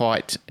 That was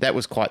quite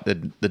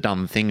the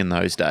dumb thing in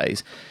those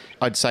days.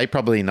 I'd say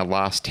probably in the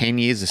last 10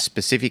 years,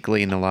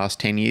 specifically in the last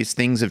 10 years,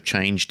 things have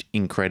changed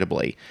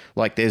incredibly.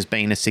 Like there's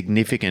been a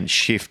significant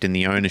shift in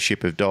the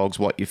ownership of dogs,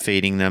 what you're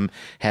feeding them,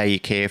 how you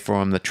care for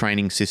them, the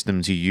training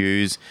systems you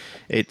use.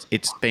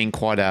 It's been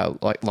quite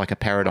like a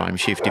paradigm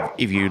shift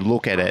if you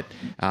look at it.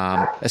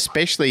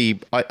 Especially,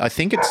 I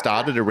think it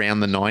started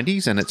around the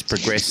 90s and it's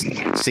progressed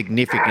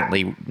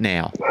significantly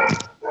now.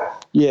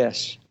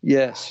 Yes.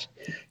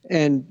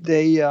 And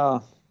they...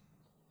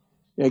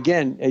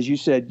 Again, as you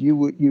said,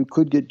 you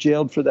could get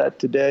jailed for that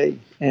today,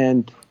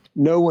 and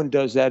no one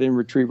does that in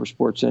retriever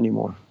sports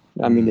anymore.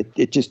 I mean,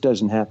 it just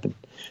doesn't happen.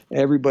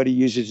 Everybody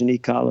uses an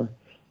e-collar.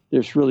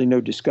 There's really no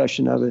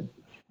discussion of it.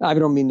 I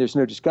don't mean there's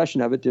no discussion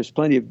of it. There's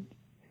plenty of.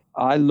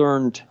 I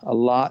learned a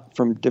lot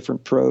from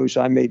different pros.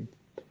 I had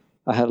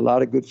a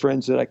lot of good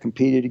friends that I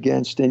competed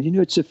against, and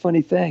it's a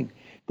funny thing.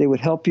 They would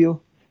help you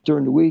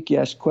during the week. You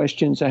ask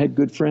questions. I had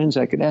good friends.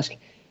 I could ask,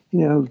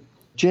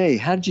 Jay,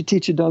 how did you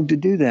teach a dog to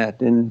do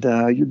that? And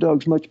your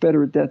dog's much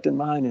better at that than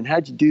mine. And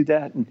how'd you do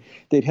that? And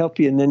they'd help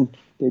you, and then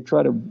they'd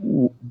try to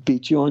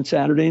beat you on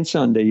Saturday and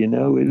Sunday. It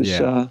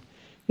was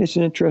it's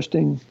an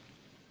interesting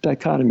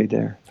dichotomy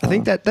there. I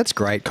think that's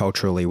great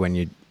culturally when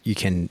you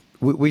can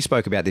we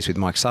spoke about this with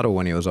Mike Suttle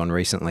when he was on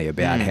recently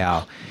about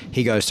how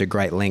he goes to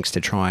great lengths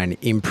to try and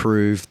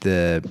improve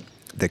the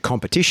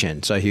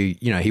competition. So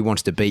he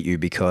wants to beat you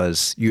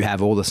because you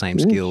have all the same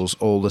skills,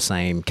 all the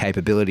same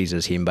capabilities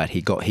as him, but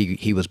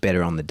he was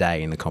better on the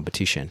day in the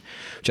competition.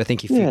 Which I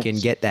think if you can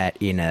get that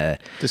in a...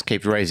 Just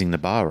keeps raising the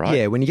bar, right?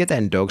 Yeah, when you get that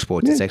in dog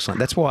sports, it's excellent.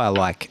 That's why I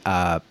like,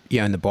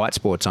 in the bite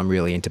sports, I'm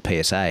really into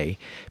PSA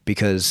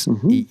because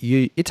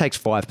it takes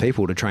 5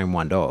 people to train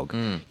one dog.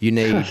 You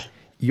need...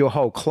 Your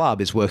whole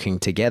club is working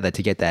together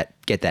to get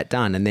that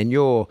done. And then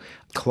your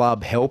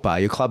club helper,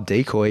 your club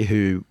decoy,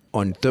 who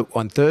on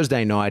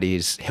Thursday night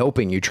is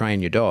helping you train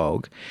your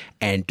dog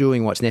and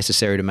doing what's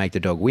necessary to make the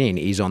dog win,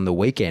 is on the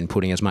weekend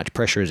putting as much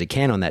pressure as he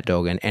can on that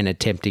dog and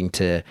attempting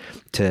to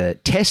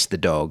test the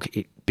dog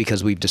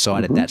because we've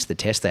decided that's the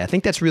test day. I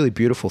think that's a really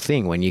beautiful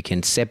thing when you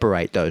can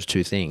separate those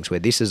two things, where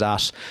this is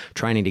us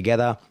training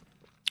together.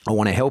 I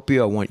want to help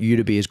you. I want you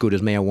to be as good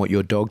as me. I want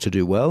your dog to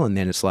do well. And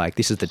then it's like,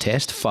 this is the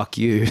test. Fuck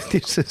you.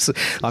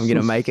 I'm going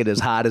to make it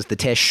as hard as the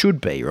test should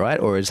be, right?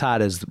 Or as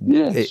hard as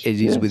it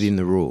is within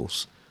the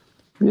rules.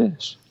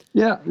 Yes.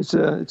 Yeah, it's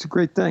a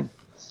great thing.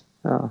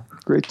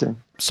 Great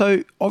thing.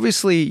 So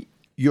obviously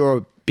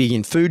you're big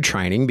in food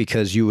training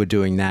because you were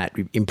doing that,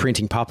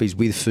 imprinting puppies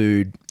with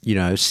food,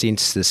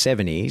 since the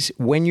 70s.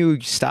 When you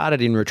started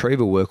in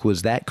retriever work,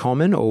 was that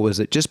common, or was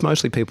it just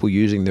mostly people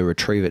using the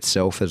retrieve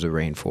itself as a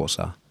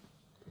reinforcer?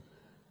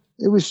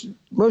 It was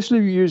mostly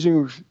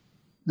using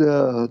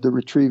the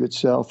retrieve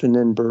itself and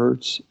then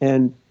birds.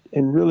 And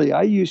really,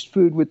 I used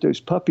food with those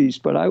puppies,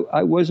 but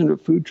I wasn't a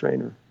food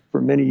trainer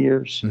for many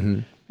years.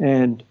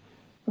 And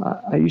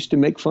I used to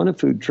make fun of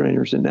food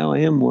trainers, and now I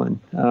am one.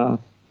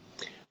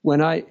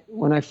 When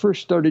I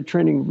first started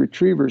training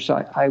retrievers,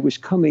 I was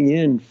coming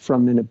in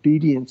from an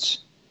obedience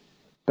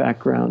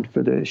background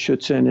for the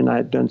Schutzen, and I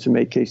had done some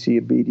AKC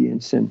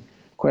obedience and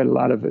quite a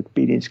lot of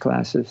obedience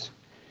classes.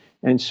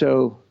 And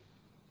so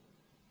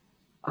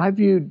I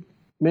viewed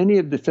many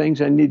of the things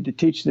I need to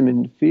teach them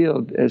in the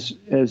field as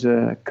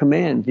a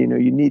command.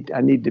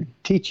 I need to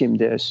teach him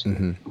this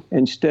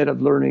instead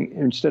of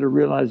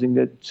realizing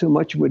that so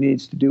much of what he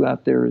needs to do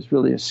out there is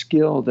really a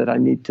skill that I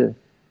need to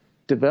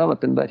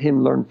develop and let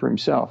him learn for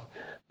himself.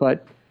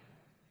 But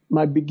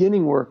my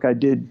beginning work I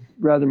did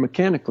rather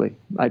mechanically.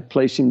 I'd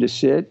place him to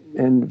sit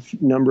and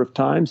a number of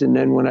times, and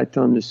then when I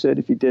told him to sit,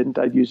 if he didn't,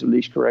 I'd use a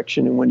leash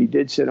correction. And when he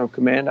did sit on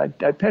command, I'd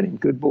pet him,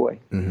 good boy.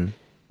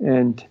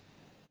 And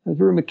I was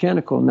very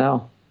mechanical.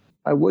 Now,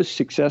 I was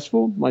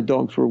successful. My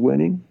dogs were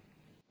winning,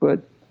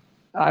 but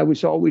I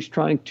was always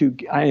trying to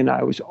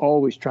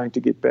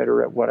get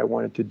better at what I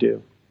wanted to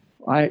do.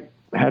 I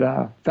had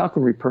a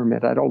falconry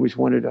permit. I'd always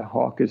wanted a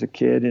hawk as a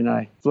kid, and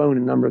I'd flown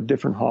a number of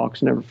different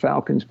hawks, never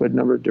falcons, but a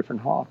number of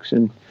different hawks.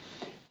 And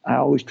I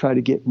always try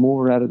to get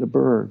more out of the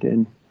bird.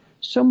 And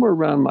somewhere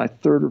around my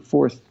 3rd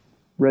or 4th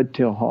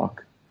red-tailed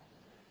hawk,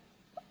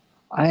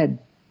 I had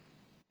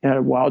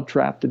a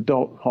wild-trapped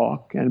adult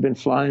hawk, and I'd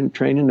been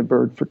training the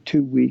bird for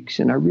 2 weeks,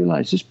 and I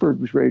realized this bird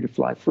was ready to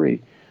fly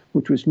free,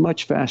 which was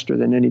much faster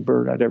than any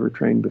bird I'd ever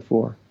trained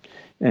before.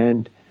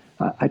 And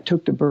I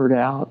took the bird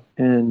out,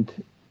 and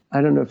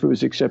I don't know if it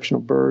was an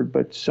exceptional bird,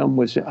 but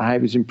I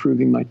was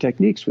improving my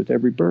techniques with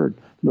every bird,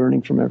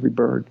 learning from every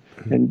bird,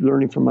 and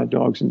learning from my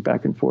dogs and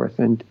back and forth.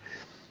 And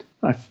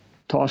I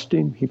tossed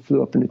him, he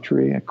flew up in a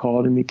tree. I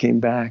called him, he came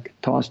back.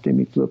 Tossed him,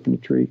 he flew up in a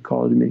tree.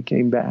 Called him, he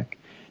came back.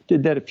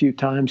 Did that a few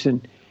times,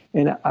 and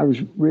I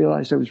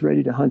realized I was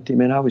ready to hunt him,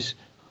 and I was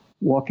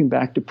walking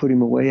back to put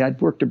him away.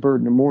 I'd work the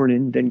bird in the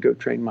morning, then go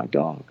train my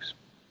dogs.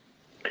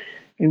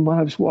 And while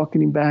I was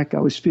walking him back, I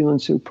was feeling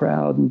so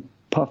proud and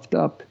puffed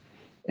up.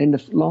 And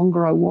the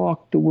longer I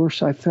walked, the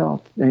worse I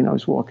felt. And I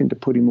was walking to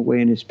put him away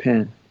in his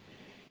pen.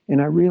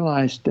 And I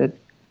realized that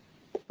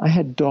I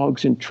had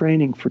dogs in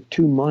training for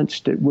 2 months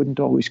that wouldn't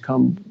always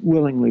come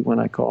willingly when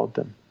I called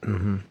them.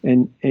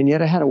 And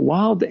yet I had a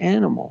wild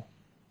animal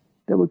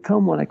that would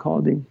come when I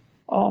called him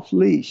off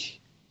leash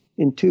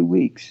in 2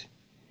 weeks.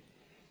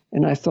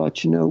 And I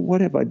thought,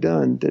 what have I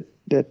done that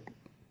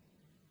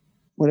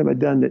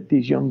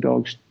these young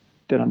dogs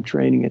that I'm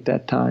training at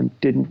that time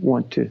didn't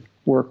want to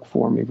work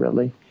for me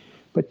really,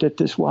 but that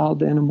this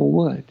wild animal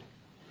would.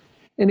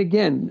 And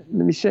again,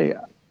 let me say,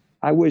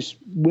 I was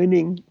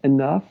winning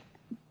enough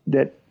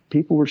that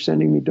people were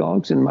sending me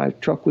dogs and my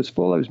truck was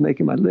full. I was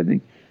making my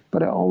living,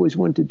 but I always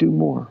wanted to do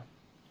more.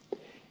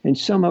 And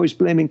I was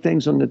blaming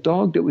things on the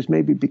dog that was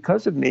maybe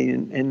because of me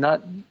and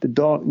not the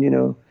dog.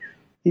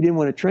 He didn't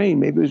want to train.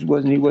 Maybe he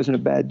wasn't a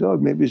bad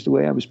dog. Maybe it was the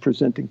way I was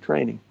presenting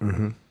training.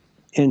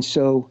 And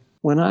so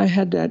when I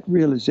had that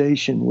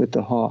realization with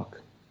the hawk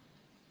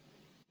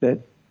that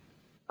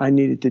I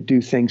needed to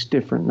do things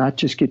different, not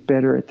just get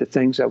better at the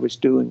things I was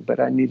doing, but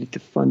I needed to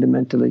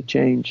fundamentally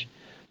change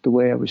the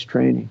way I was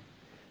training,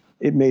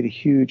 it made a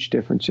huge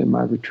difference in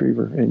my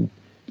retriever and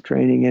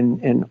training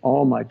and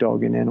all my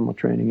dog and animal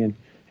training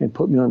and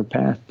put me on a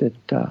path that,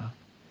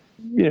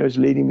 is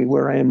leading me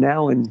where I am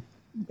now and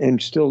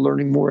still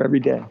learning more every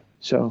day.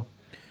 So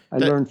I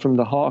learned from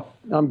the hawk.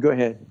 Go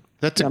ahead.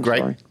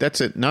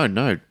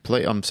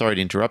 Please, I'm sorry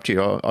to interrupt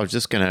you. I was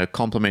just going to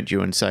compliment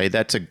you and say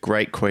that's a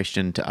great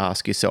question to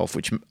ask yourself,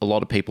 which a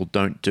lot of people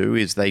don't do,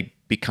 is they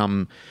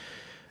become,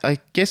 I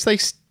guess they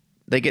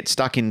get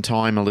stuck in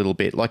time a little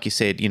bit. Like you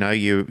said,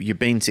 you've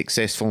been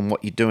successful in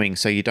what you're doing,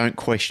 so you don't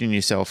question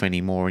yourself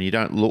anymore, and you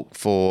don't look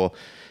for,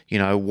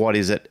 what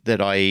is it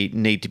that I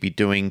need to be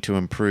doing to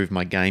improve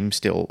my game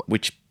still,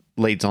 which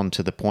leads on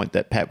to the point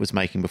that Pat was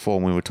making before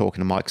when we were talking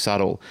to Mike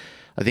Suttle.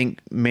 I think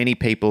many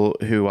people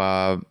who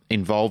are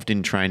involved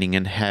in training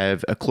and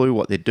have a clue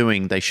what they're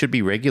doing, they should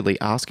be regularly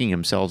asking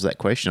themselves that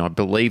question. I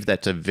believe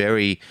that's a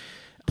very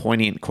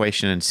poignant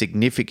question and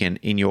significant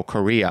in your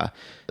career,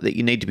 that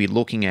you need to be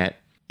looking at.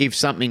 If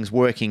something's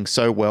working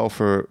so well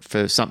for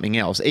something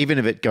else, even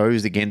if it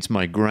goes against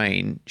my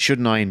grain,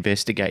 shouldn't I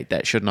investigate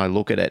that? Shouldn't I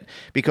look at it?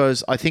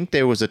 Because I think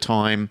there was a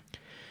time,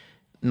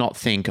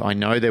 I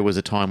know there was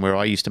a time where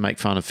I used to make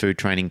fun of food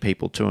training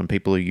people too, and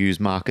people who use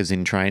markers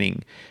in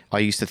training. I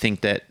used to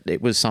think that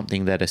it was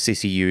something that a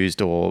sissy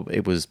used, or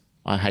it was,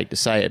 I hate to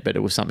say it, but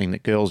it was something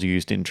that girls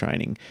used in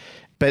training.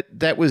 But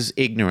that was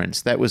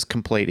ignorance. That was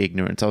complete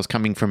ignorance. I was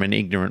coming from an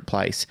ignorant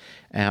place.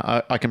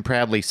 I can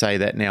proudly say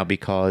that now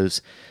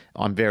because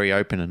I'm very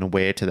open and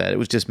aware to that. It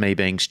was just me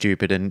being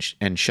stupid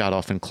and shut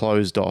off and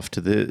closed off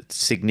to the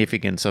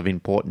significance of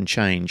important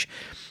change.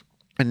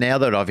 And now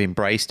that I've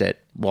embraced it,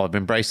 I've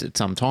embraced it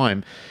some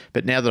time,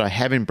 but now that I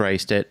have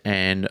embraced it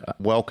and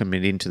welcomed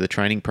it into the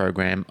training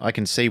program, I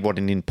can see what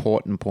an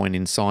important point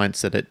in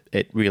science that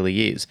it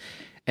really is.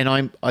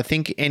 And I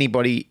think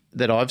anybody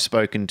that I've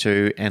spoken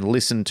to and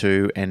listened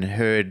to and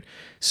heard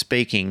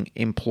speaking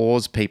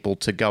implores people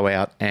to go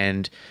out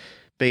and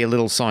be a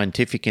little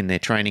scientific in their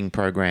training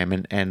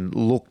program and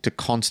look to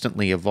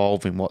constantly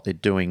evolve in what they're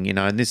doing.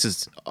 And this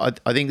is, I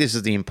think this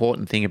is the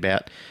important thing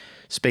about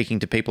speaking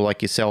to people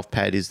like yourself,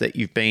 Pat, is that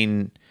you've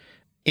been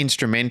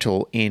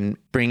instrumental in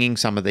bringing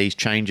some of these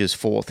changes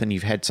forth, and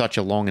you've had such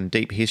a long and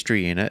deep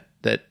history in it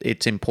that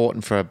it's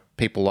important for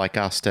people like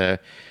us to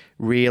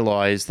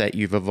realize that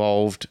you've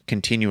evolved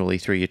continually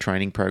through your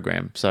training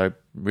program. So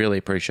really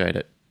appreciate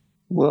it.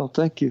 Well,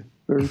 thank you.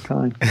 Very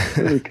kind.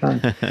 Very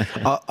kind.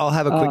 I'll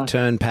have a quick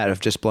turn, Pat,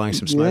 of just blowing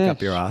some smoke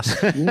up your ass.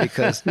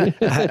 Because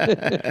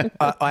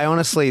I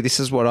honestly,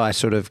 this is what I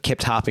sort of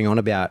kept harping on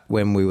about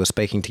when we were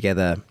speaking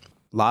together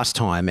last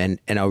time. And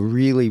I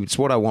really, it's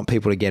what I want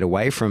people to get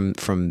away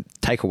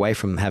take away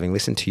from having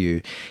listened to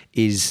you,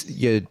 is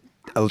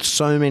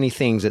so many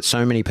things that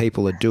so many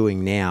people are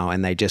doing now,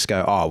 and they just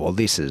go, oh, well,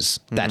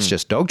 that's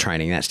just dog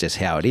training. That's just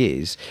how it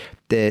is.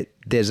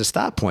 There's a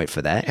start point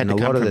for that. And a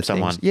lot of the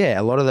things, a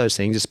lot of those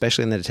things,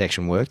 especially in the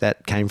detection work,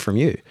 that came from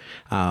you.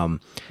 Wow.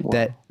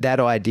 That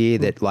idea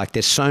that, like,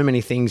 there's so many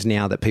things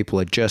now that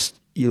people are just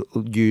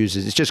use,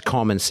 it's just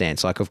common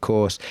sense. Like, of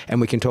course, and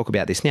we can talk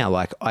about this now,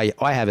 like I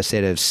have a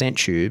set of scent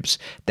tubes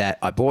that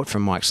I bought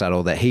from Mike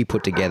Suttle that he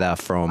put together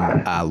from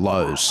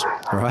Lowe's,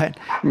 right?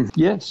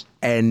 Yes.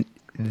 And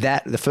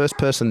the first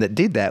person that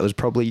did that was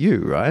probably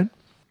you, right?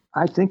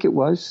 I think it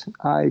was.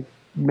 I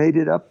made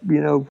it up.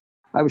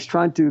 I was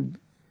trying to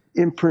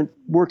imprint,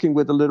 working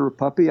with a litter of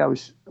puppies. I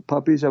was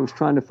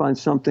trying to find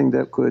something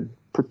that could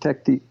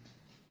protect the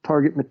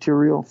target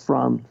material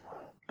from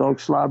dog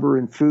slobber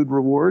and food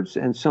rewards,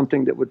 and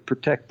something that would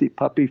protect the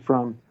puppy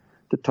from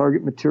the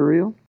target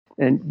material.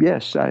 And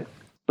yes, I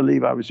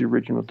believe I was the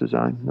original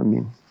design. I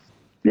mean,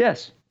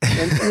 yes.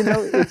 And,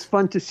 it's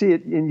fun to see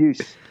it in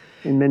use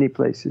in many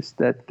places.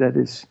 That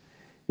is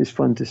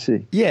fun to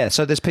see. Yeah,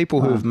 so there's people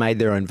who have made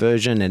their own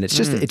version, and it's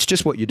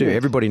just what you do. Yeah.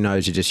 Everybody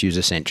knows you just use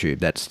a scent tube.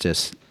 That's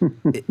just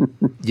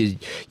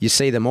you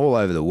see them all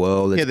over the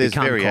world. It's there's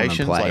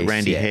variations like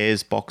Randy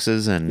Hare's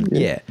boxes and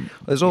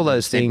there's all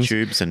those things.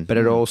 Tubes but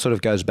it all sort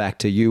of goes back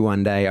to you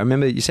one day. I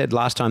remember you said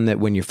last time that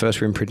when you first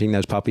were imprinting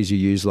those puppies, you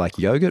used like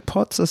yogurt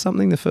pots or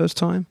something the first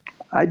time.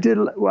 I did.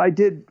 Well, I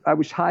did. I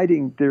was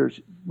hiding. There's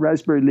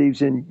raspberry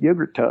leaves in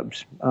yogurt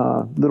tubs,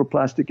 little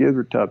plastic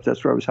yogurt tubs.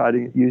 That's where I was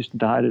hiding it, used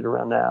to hide it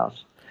around the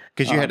house.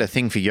 Because you had a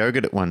thing for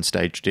yogurt at one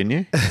stage, didn't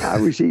you? I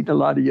was eating a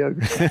lot of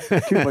yogurt,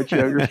 too much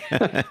yogurt.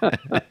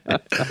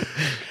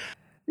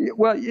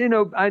 Well,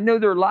 I know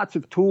there are lots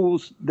of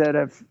tools that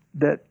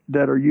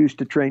are used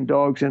to train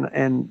dogs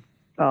and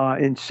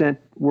in scent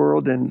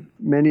world, and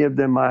many of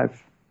them I've,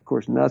 of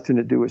course, nothing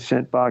to do with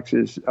scent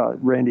boxes,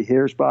 Randy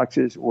Hare's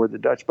boxes or the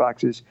Dutch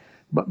boxes,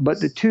 but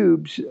the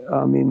tubes.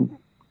 I mean,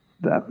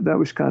 that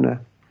was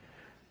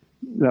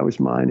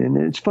mine, and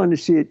it's fun to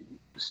see it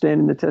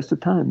standing the test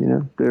of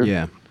time.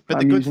 But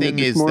the good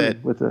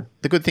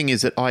thing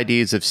is that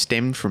ideas have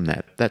stemmed from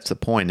that. That's the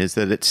point, is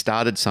that it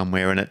started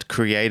somewhere and it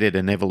created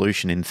an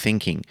evolution in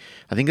thinking.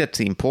 I think that's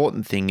the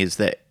important thing, is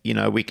that,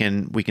 we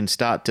can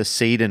start to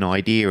seed an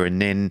idea and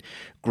then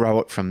grow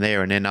it from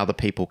there, and then other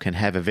people can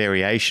have a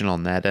variation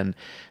on that. And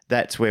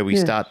that's where we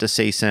start to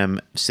see some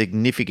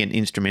significant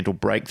instrumental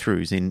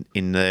breakthroughs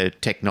in the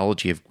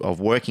technology of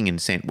working in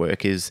scent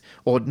work,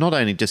 or not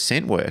only just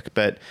scent work,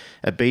 but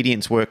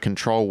obedience work,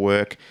 control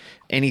work,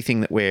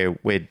 anything that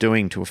we're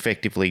doing to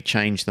effectively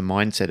change the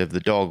mindset of the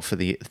dog for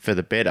the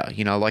better.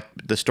 Like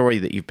the story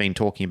that you've been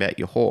talking about,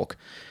 your hawk.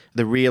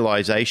 the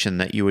realization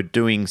that you were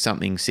doing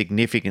something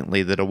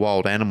significantly that a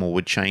wild animal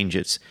would change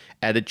its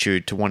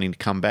attitude to wanting to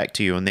come back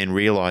to you, and then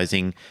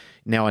realizing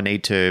now I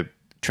need to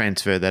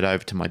transfer that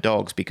over to my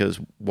dogs, because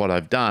what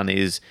I've done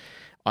is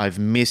I've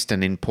missed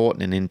an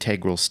important and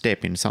integral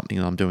step in something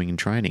that I'm doing in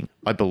training.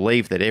 I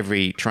believe that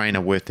every trainer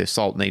worth their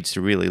salt needs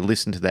to really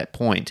listen to that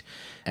point.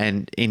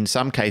 And in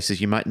some cases,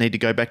 you might need to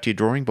go back to your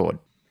drawing board.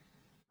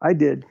 I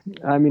did.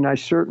 I mean, I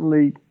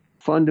certainly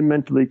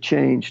fundamentally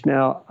changed.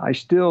 Now,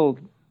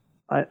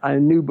 I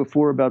knew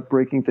before about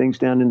breaking things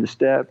down into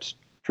steps,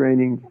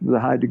 training with a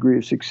high degree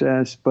of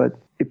success, but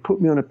it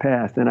put me on a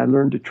path, and I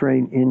learned to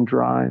train in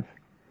drive.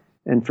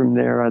 And from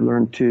there, I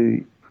learned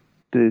the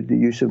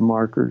use of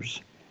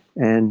markers.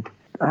 And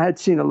I had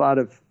seen a lot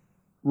of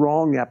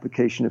wrong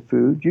application of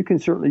food. You can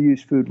certainly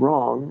use food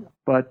wrong,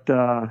 but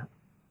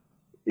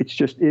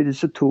it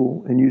is a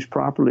tool, and used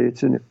properly,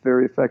 it's a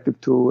very effective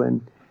tool.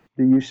 And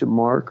the use of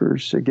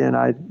markers, again,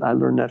 I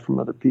learned that from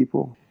other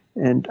people.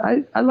 And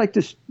I like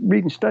to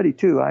read and study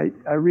too. I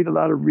read a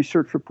lot of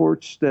research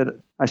reports that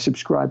I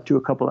subscribe to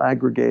a couple of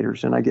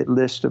aggregators, and I get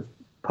lists of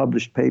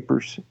published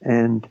papers,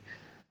 and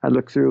I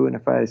look through, and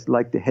if I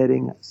like the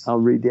heading, I'll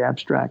read the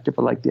abstract. If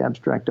I like the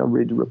abstract, I'll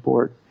read the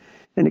report.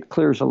 And it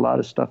clears a lot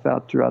of stuff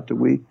out throughout the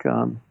week.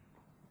 And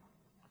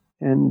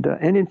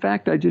in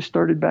fact, I just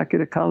started back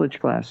at a college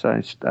class.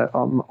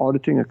 I'm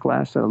auditing a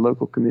class at a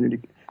local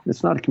community.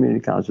 It's not a community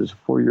college, it's a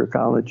 4-year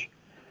college.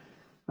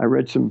 I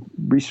read some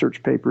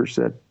research papers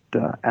that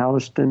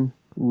Alliston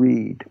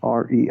Reed,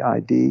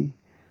 R-E-I-D,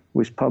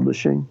 was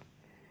publishing.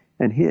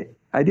 And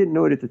I didn't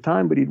know it at the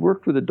time, but he'd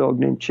worked with a dog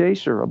named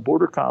Chaser, a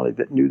border collie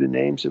that knew the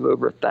names of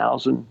over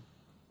 1,000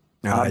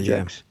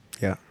 objects.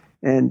 Yeah.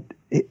 And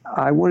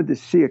I wanted to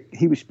see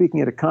he was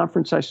speaking at a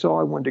conference I saw.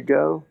 I wanted to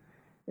go.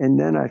 And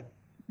then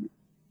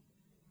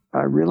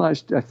I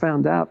realized, I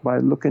found out by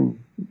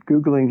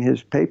Googling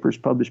his papers,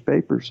 published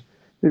papers,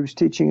 that he was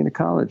teaching in a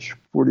college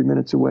 40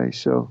 minutes away.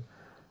 So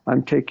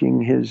I'm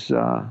taking his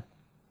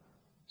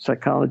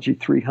Psychology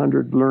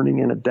 300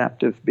 Learning and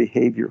Adaptive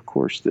Behavior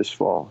course this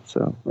fall,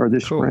 or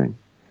this spring,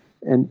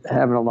 and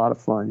having a lot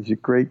of fun. He's a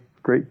great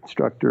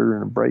instructor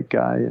and a bright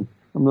guy, and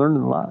I'm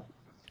learning a lot.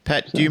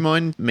 Pat, do you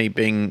mind me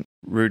being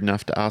rude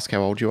enough to ask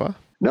how old you are?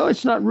 No,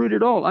 it's not rude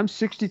at all. I'm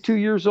 62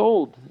 years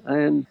old,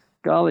 and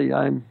golly,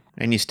 And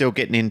you're still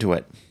getting into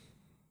it.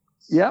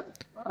 Yep.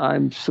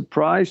 I'm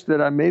surprised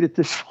that I made it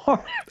this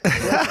far.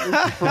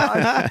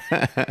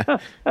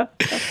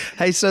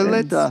 Hey, so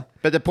let's...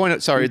 But the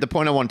point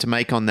I want to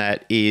make on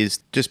that is,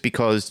 just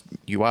because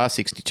you are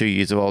 62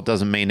 years old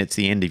doesn't mean it's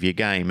the end of your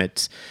game.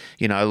 It's,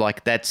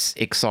 that's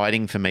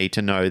exciting for me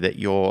to know that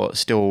you're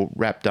still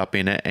wrapped up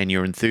in it and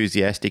you're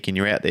enthusiastic and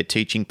you're out there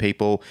teaching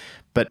people.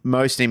 But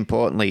most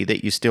importantly,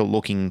 that you're still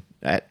looking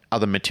at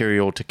other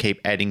material to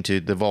keep adding to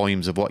the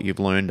volumes of what you've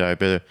learned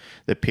over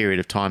the period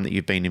of time that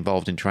you've been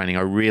involved in training.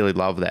 I really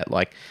love that.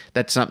 Like,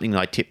 that's something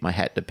I tip my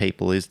hat to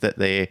people, is that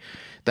they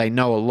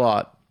know a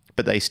lot,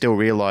 but they still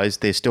realize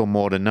there's still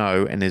more to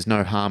know, and there's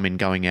no harm in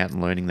going out and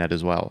learning that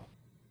as well.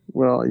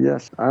 Well,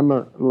 yes, I'm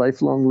a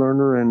lifelong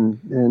learner,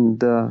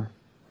 and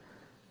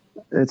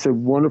it's a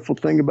wonderful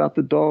thing about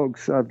the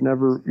dogs. I've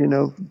never,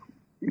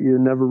 you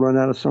never run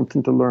out of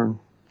something to learn.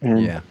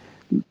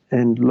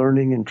 And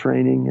learning and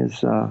training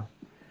is,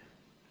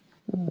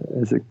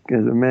 as a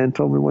man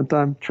told me one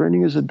time,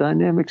 training is a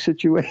dynamic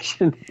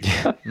situation.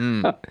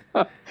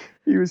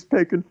 He was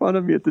making fun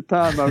of me at the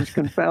time. I was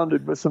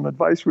confounded with some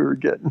advice we were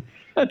getting.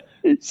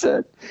 He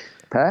said,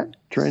 Pat,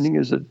 training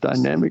is a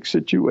dynamic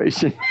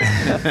situation.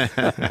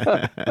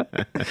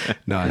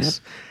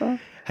 Nice.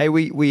 Hey,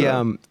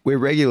 we're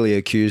regularly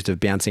accused of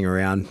bouncing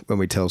around when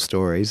we tell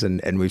stories,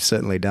 and we've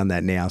certainly done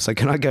that now. So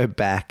can I go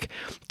back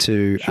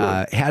to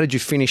how did you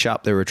finish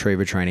up the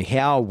retriever training?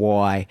 How,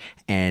 why,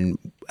 and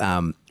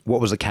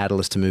what was the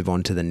catalyst to move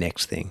on to the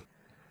next thing?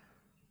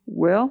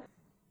 Well,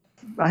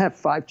 I have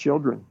 5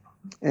 children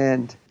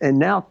and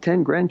now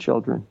 10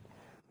 grandchildren.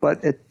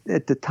 But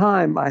at the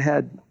time, I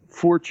had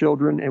 4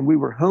 children, and we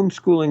were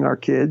homeschooling our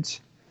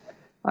kids.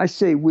 I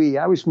say we.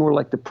 I was more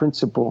like the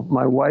principal.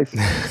 My wife,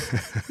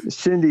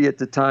 Cindy, at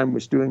the time,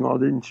 was doing all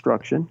the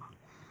instruction.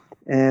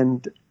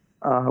 And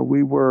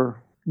we were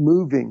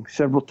moving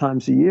several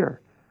times a year.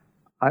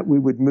 We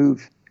would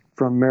move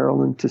from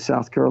Maryland to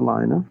South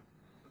Carolina,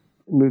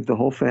 move the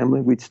whole family.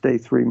 We'd stay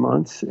 3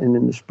 months. And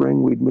in the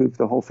spring, we'd move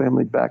the whole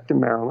family back to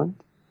Maryland.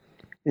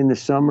 In the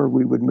summer,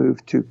 we would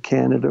move to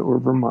Canada or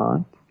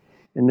Vermont.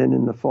 And then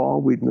in the fall,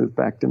 we'd move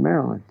back to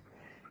Maryland.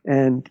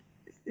 And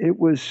it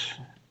was...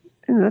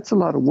 that's a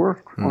lot of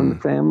work on the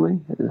family,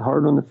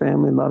 hard on the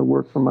family, a lot of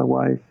work for my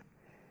wife.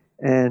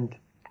 And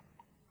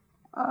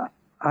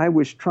I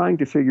was trying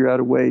to figure out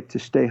a way to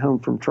stay home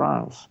from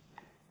trials.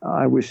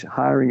 I was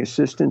hiring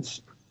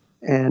assistants,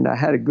 and I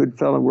had a good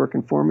fellow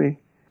working for me,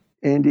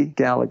 Andy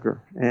Gallagher.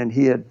 And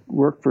he had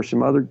worked for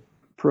some other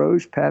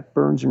pros, Pat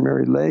Burns and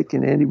Mary Lake,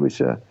 and Andy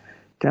was a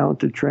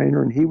talented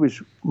trainer, and he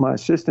was my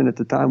assistant at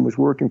the time, was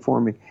working for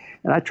me.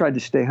 And I tried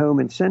to stay home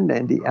and send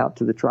Andy out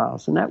to the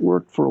trials. And that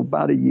worked for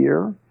about a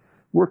year.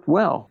 Worked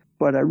well,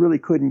 but I really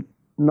couldn't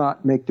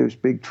not make those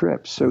big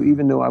trips. So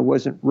even though I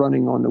wasn't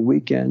running on the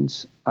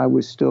weekends, I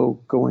was still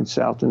going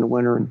south in the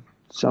winter and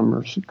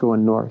summers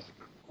going north.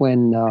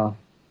 When I'd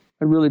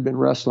really been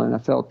wrestling, I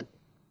felt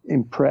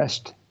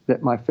impressed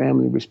that my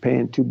family was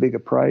paying too big a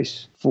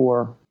price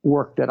for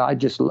work that I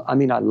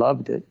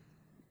loved it,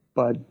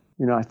 but,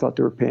 I thought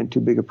they were paying too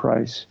big a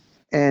price.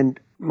 And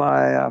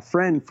my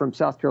friend from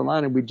South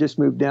Carolina, we just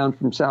moved down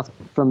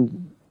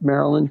from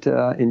Maryland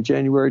in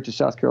January to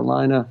South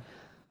Carolina.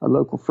 A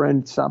local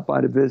friend stopped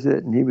by to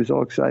visit, and he was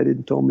all excited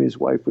and told me his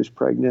wife was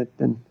pregnant.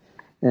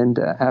 And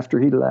after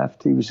he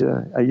left, he was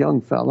a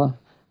young fella.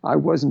 I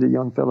wasn't a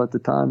young fella at the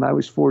time. I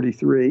was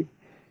 43.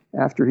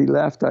 After he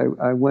left,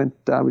 I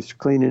was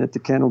cleaning at the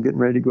kennel, getting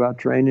ready to go out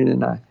training,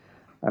 and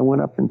I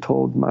went up and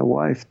told my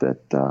wife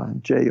that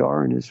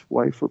JR and his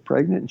wife were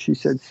pregnant, and she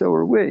said, "So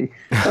are we."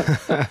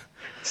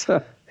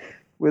 So,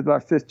 with our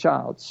 5th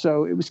child.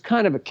 So it was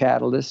kind of a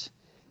catalyst.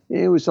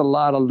 It was a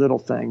lot of little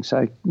things.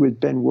 We'd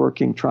been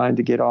working, trying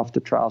to get off the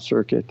trial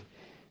circuit,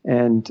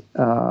 and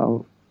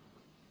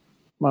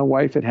my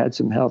wife had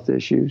some health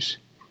issues,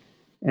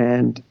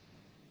 and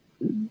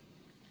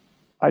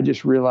I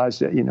just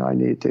realized that I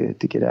needed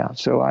to get out.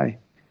 So I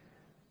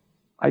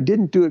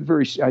didn't do it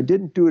I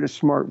didn't do it a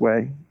smart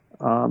way,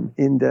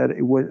 in that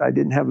I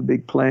didn't have a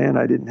big plan.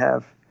 I didn't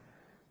have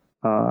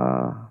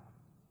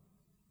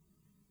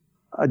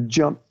a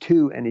jump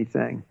to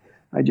anything.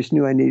 I just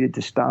knew I needed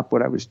to stop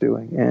what I was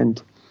doing.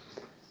 And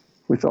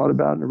we thought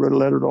about it, and I wrote a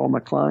letter to all my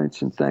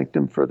clients and thanked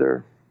them for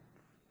the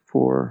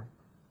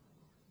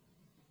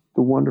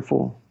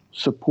wonderful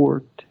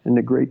support and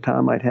the great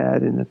time I'd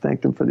had, and I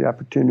thanked them for the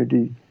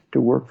opportunity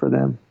to work for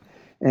them.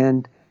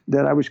 And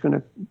that I was going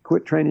to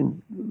quit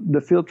training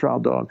the field trial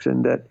dogs,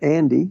 and that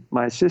Andy,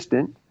 my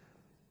assistant,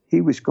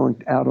 he was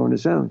going out on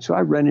his own. So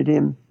I rented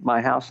him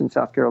my house in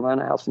South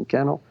Carolina, house and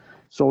kennel,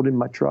 sold him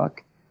my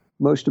truck.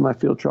 Most of my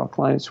field trial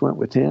clients went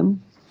with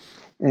him,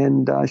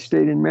 and I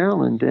stayed in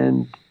Maryland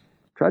and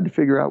tried to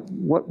figure out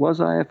what was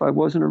I if I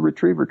wasn't a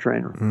retriever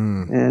trainer.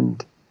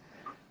 And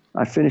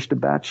I finished a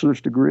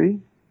bachelor's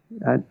degree.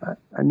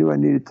 I knew I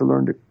needed to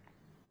learn to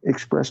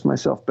express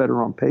myself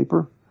better on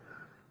paper.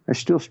 I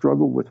still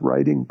struggle with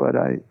writing, but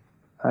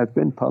I've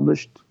been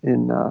published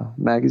in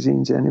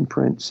magazines and in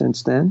print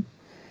since then.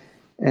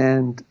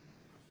 And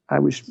I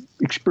was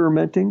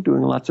experimenting,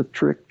 doing lots of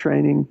trick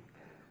training.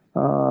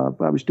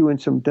 I was doing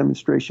some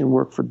demonstration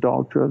work for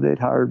Dog Trail. They'd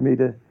hired me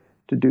to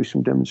do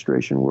some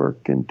demonstration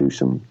work and do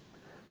some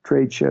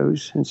trade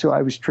shows. And so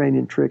I was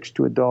training tricks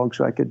to a dog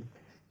so I could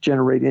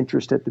generate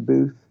interest at the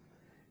booth.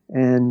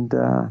 And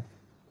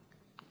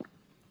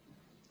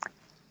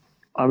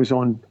I was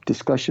on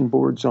discussion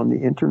boards on the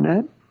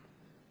internet.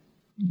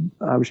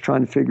 I was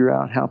trying to figure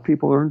out how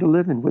people earned a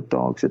living with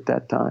dogs at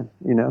that time.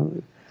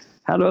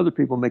 How do other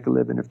people make a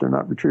living if they're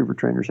not retriever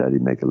trainers? How do you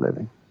make a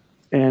living?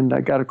 And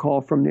I got a call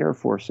from the Air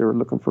Force. They were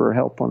looking for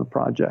help on a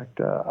project,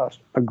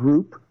 a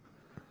group.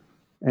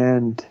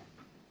 And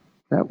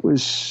that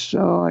was,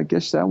 I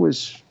guess that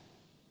was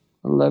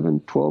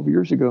 11, 12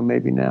 years ago,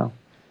 maybe now.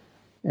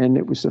 And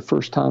it was the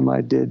first time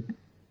I did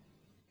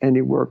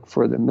any work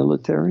for the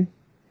military.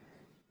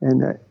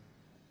 And it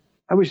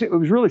was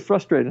really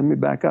frustrating. Let me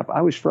back up.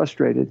 I was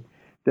frustrated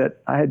that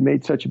I had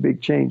made such a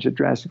big change, a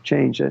drastic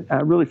change. That I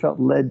really felt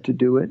led to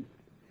do it.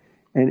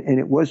 And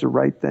it was the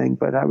right thing,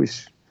 but I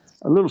was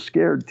a little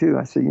scared too.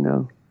 I said,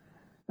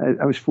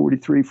 I was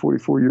 43,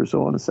 44 years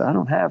old, and I said, I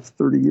don't have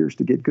 30 years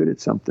to get good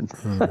at something.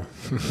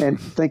 And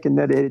thinking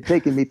that it had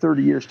taken me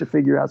 30 years to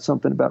figure out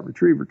something about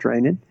retriever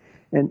training.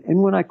 And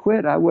when I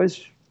quit,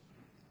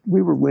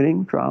 we were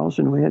winning trials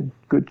and we had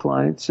good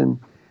clients, and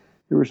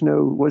there was it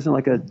wasn't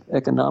like an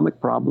economic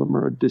problem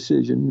or a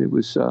decision. It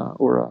was, it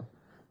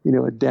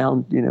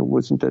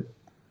wasn't that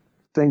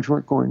things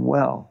weren't going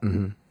well.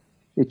 Mm-hmm.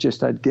 It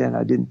just, again,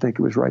 I didn't think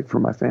it was right for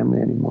my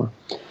family anymore.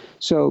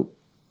 So,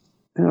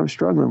 I was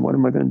struggling. What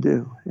am I going to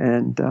do?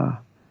 And I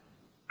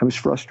was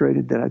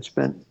frustrated that I'd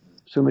spent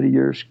so many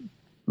years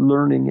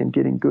learning and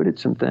getting good at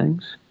some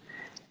things.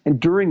 And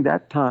during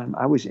that time,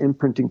 I was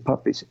imprinting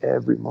puppies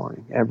every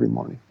morning.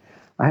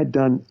 I had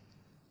done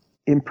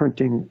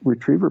imprinting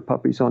retriever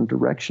puppies on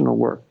directional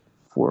work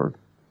for,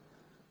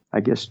 I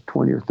guess,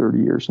 20 or 30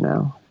 years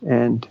now.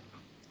 And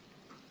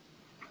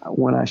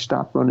when I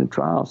stopped running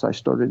trials, I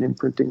started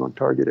imprinting on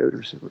target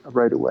odors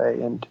right away,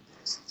 and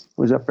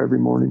was up every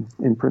morning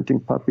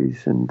imprinting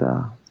puppies and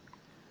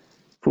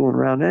fooling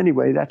around.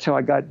 Anyway, that's how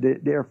I got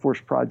the Air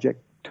Force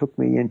project took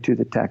me into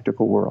the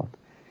tactical world.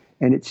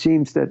 And it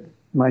seems that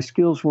my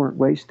skills weren't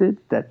wasted,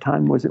 that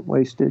time wasn't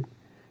wasted,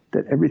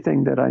 that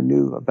everything that I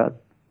knew about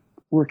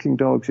working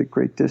dogs at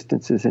great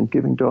distances and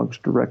giving dogs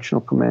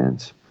directional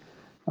commands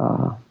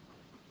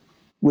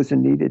was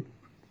needed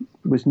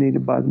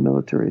by the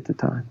military at the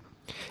time.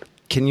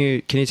 Can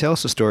you tell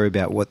us a story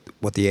about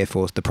what the Air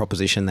Force, the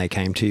proposition they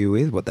came to you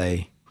with,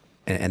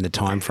 and the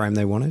time frame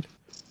they wanted?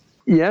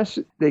 Yes,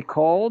 they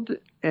called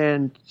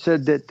and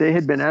said that they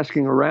had been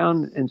asking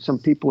around, and some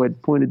people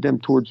had pointed them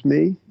towards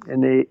me,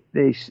 and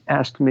they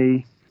asked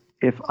me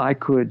if I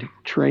could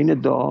train a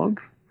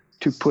dog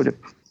to put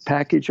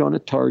package on a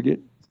target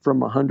from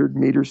 100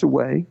 meters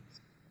away.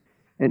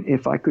 And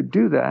if I could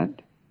do that,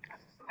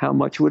 how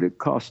much would it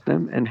cost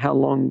them and how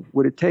long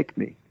would it take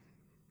me?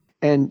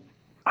 And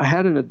I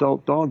had an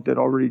adult dog that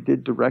already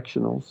did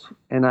directionals.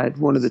 And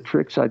one of the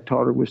tricks I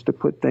taught her was to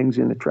put things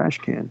in the trash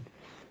can.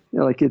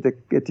 Like at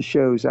the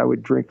shows, I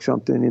would drink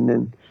something and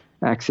then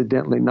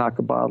accidentally knock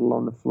a bottle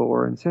on the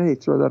floor and say, hey,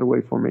 throw that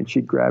away for me. And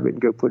she'd grab it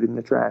and go put it in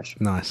the trash.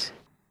 Nice.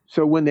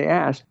 So when they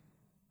asked,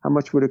 how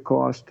much would it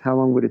cost? How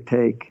long would it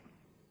take?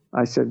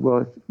 I said,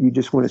 well, if you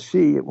just want to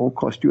see, it won't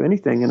cost you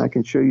anything, and I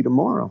can show you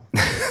tomorrow.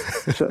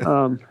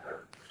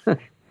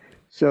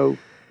 So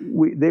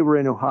they were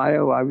in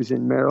Ohio. I was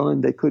in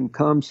Maryland. They couldn't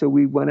come, so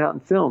we went out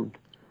and filmed.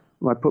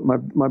 My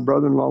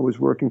brother-in-law was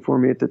working for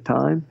me at the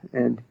time,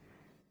 and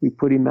we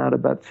put him out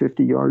about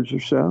 50 yards or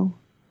so.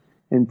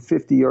 And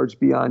 50 yards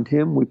beyond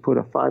him, we put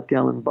a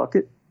 5-gallon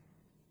bucket.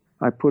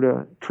 I put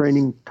a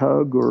training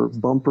tug or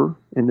bumper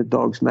in the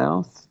dog's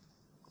mouth,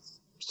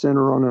 sent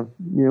her on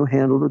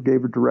handled her,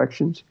 gave her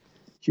directions.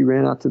 She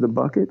ran out to the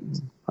bucket.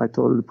 I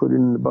told her to put it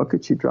in the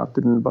bucket. She dropped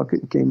it in the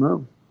bucket and came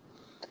home.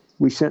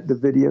 We sent the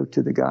video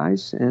to the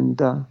guys,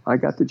 and I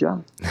got the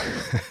job.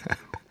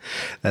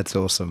 That's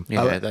awesome.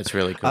 Yeah, that's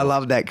really cool. I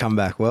love that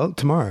comeback. Well,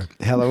 tomorrow.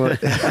 How long?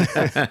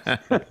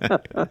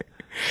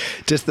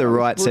 Just the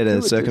right set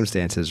of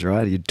circumstances,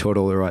 right? You taught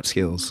all the right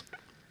skills.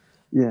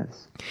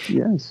 Yes.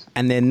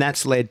 And then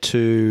that's led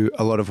to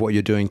a lot of what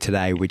you're doing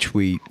today, which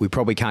we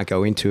probably can't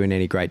go into in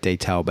any great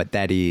detail, but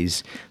that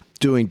is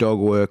doing dog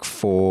work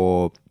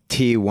for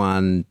Tier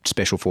 1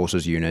 Special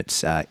Forces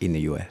units in the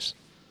US.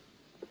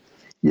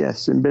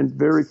 Yes, and been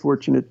very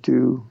fortunate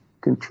to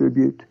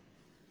contribute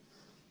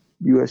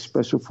U.S.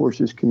 Special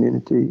Forces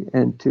community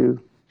and to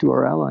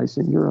our allies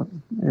in Europe.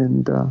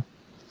 And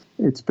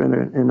it's been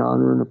an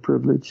honor and a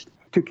privilege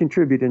to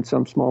contribute in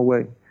some small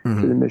way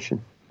to the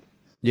mission.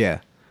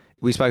 Yeah.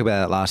 We spoke about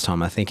that last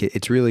time. I think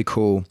it's really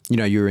cool. You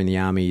know, you're in the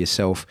Army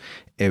yourself.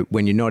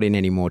 When you're not in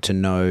anymore, to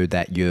know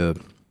that you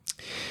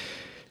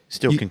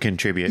can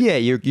contribute. Yeah,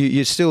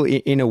 you're still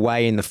in a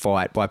way in the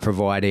fight by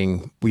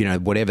providing,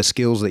 whatever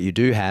skills that you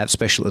do have,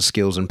 specialist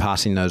skills, and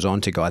passing those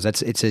on to guys.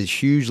 It's a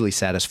hugely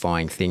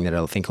satisfying thing that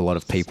I think a lot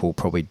of people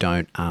probably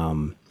don't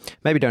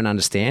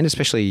understand,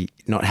 especially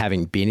not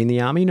having been in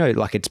the Army.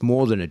 Like it's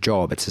more than a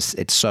job.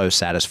 It's so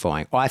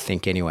satisfying. I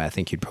think anyway. I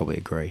think you'd probably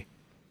agree.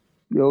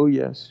 Oh,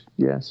 yes.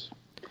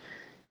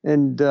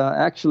 And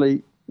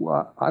actually,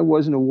 I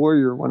wasn't a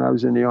warrior when I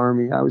was in the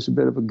Army. I was a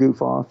bit of a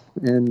goof off.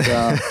 And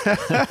I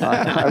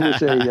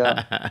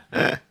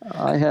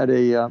had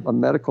a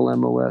medical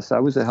MOS. I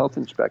was a health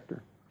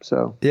inspector.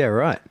 So yeah,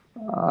 right.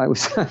 I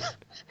was a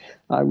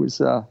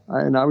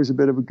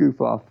bit of a goof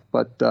off.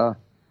 But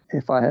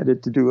if I had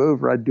it to do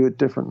over, I'd do it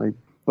differently.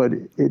 But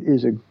it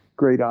is a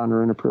great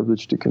honor and a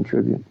privilege to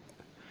contribute.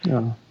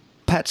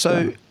 Pat,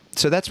 so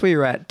that's where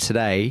you're at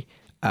today.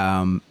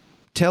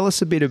 Tell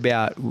us a bit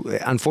about,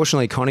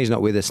 unfortunately, Connie's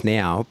not with us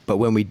now, but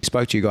when we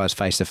spoke to you guys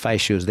face to face,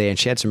 she was there and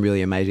she had some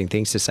really amazing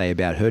things to say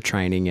about her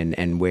training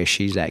and where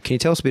she's at. Can you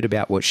tell us a bit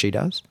about what she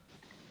does?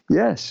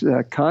 Yes.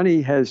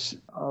 Connie has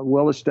a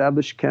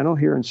well-established kennel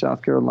here in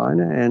South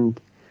Carolina, and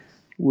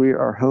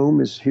our home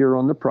is here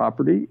on the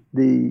property.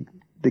 The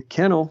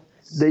kennel,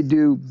 they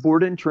do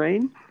board and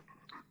train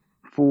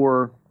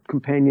for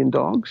companion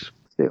dogs.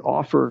 They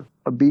offer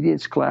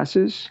obedience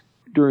classes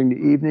during the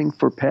evening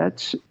for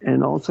pets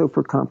and also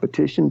for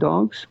competition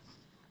dogs.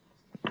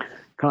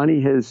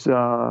 Connie has,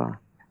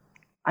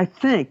 I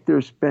think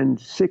there's been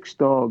 6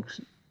 dogs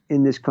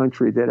in this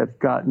country that have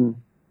gotten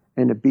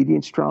an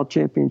obedience trial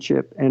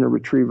championship and a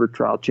retriever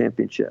trial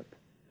championship.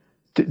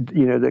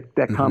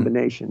 That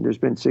combination, there's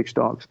been 6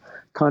 dogs.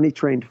 Connie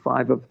trained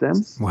 5 of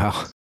them.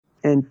 Wow.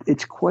 And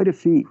it's quite a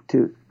feat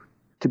to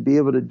be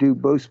able to do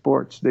both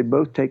sports. They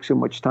both take so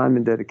much time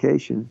and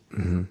dedication.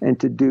 And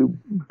to do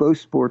both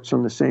sports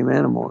on the same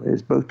animal,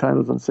 both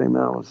titles on the same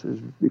animals,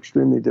 is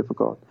extremely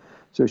difficult.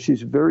 So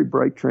she's a very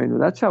bright trainer.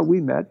 That's how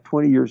we met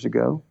 20 years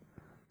ago.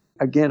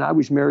 Again, I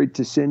was married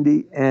to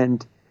Cindy,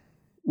 and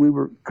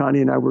Connie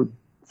and I were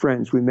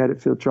friends. We met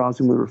at field trials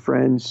and we were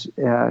friends.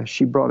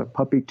 She brought a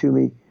puppy to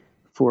me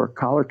for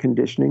collar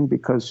conditioning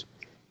because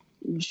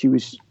she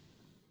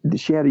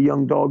had a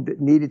young dog that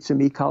needed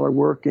some e-collar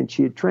work, and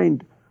she had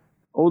trained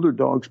older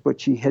dogs, but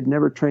she had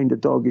never trained a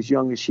dog as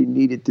young as she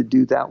needed to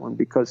do that one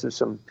because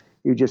of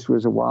he just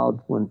was a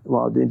wild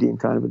Indian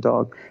kind of a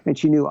dog. And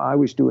she knew I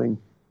was doing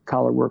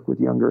collar work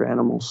with younger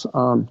animals.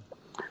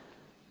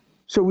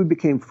 So we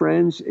became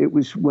friends. It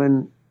was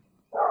when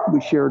we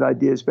shared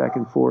ideas back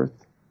and forth.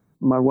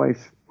 My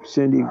wife,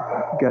 Cindy,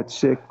 got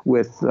sick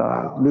with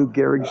Lou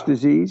Gehrig's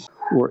disease,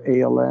 or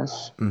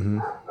ALS,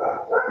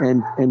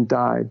 and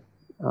died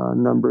a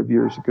number of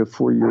years ago,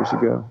 4 years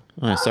ago.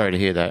 Oh, sorry to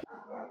hear that.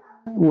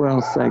 Well,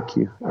 thank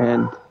you.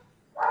 And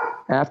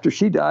after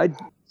she died,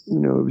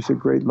 it was a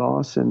great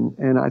loss.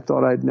 And I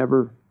thought I'd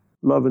never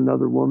love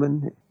another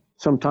woman.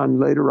 Sometime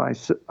later,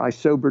 I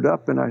sobered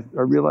up and I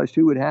realized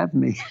who would have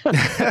me.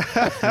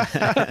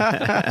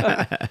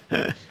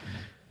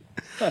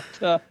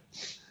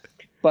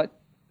 But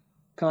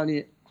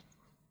Connie,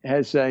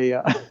 has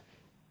a,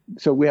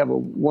 so we have a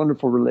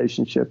wonderful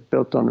relationship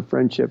built on a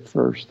friendship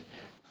first.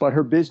 But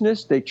her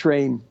business, they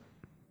train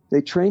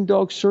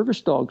dogs,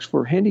 service dogs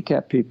for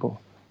handicapped people,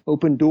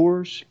 open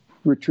doors,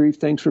 retrieve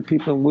things for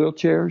people in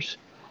wheelchairs.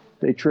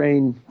 They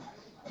train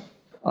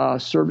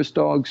service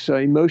dogs,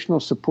 emotional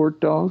support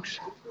dogs.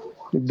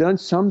 They've done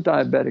some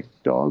diabetic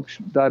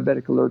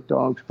alert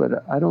dogs,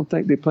 but I don't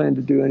think they plan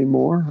to do any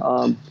more.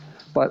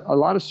 But a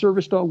lot of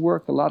service dog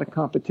work, a lot of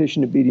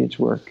competition obedience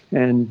work.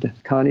 And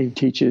Connie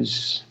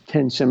teaches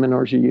 10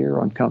 seminars a year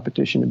on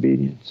competition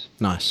obedience.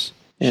 Nice.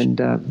 And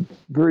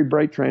very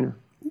bright trainer.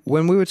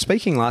 When we were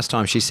speaking last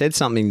time, she said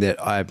something that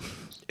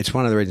it's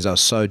one of the reasons I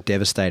was so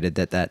devastated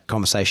that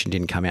conversation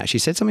didn't come out. She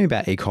said something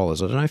about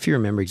e-collars. I don't know if you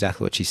remember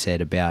exactly what she said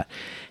about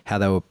how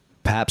they were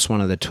perhaps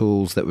one of the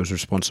tools that was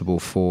responsible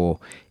for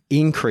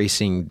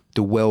increasing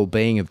the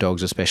well-being of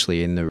dogs,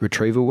 especially in the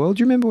retriever world.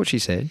 Do you remember what she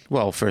said?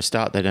 Well, for a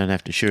start, they don't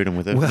have to shoot them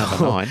with a number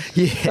 9.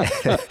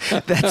 Yeah,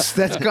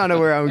 that's kind of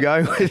where I'm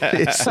going with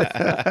this.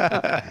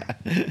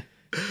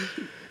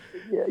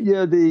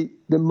 Yeah, the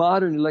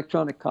modern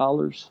electronic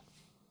collars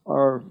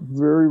are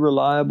very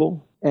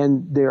reliable,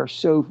 and they are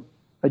so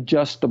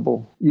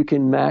adjustable. You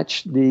can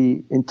match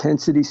the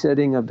intensity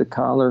setting of the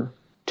collar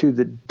to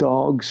the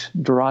dog's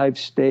drive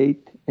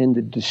state and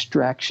the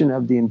distraction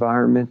of the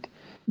environment.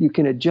 You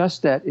can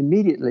adjust that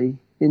immediately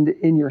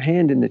in your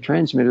hand in the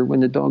transmitter when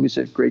the dog is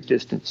at great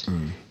distance.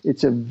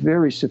 It's a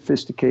very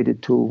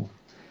sophisticated tool.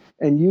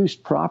 And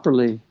used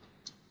properly,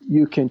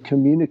 you can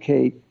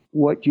communicate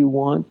what you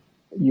want.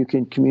 You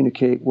can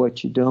communicate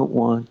what you don't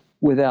want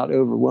without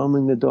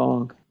overwhelming the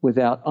dog,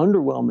 without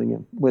underwhelming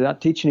him,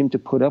 without teaching him to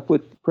put up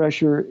with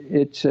pressure.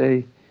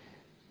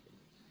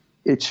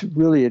 It's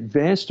really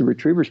advanced the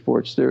retriever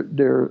sports.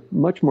 They're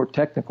much more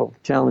technical,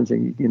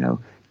 challenging. You know,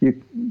 you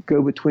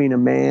go between a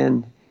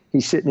man,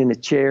 he's sitting in a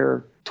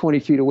chair 20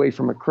 feet away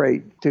from a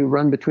crate, to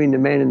run between the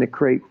man and the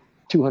crate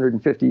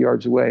 250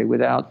 yards away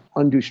without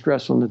undue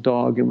stress on the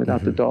dog and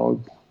without the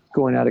dog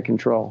going out of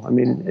control. I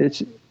mean,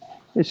 it's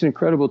an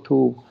incredible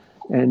tool,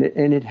 and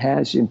it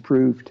has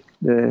improved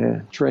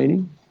the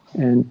training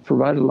and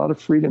provided a lot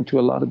of freedom to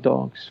a lot of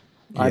dogs.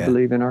 I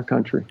believe, in our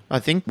country. I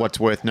think what's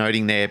worth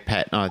noting there,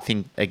 Pat, and I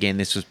think, again,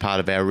 this was part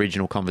of our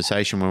original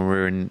conversation when we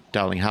were in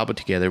Darling Harbour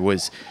together,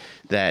 was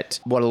that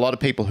what a lot of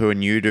people who are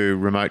new to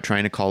remote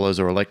trainer collars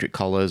or electric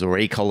collars or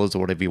e-collars or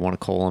whatever you want to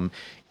call them,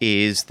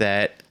 is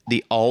that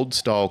the old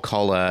style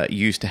collar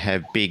used to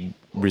have big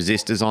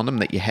resistors on them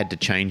that you had to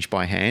change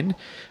by hand.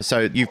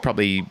 So you've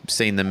probably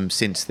seen them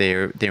since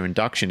their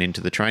induction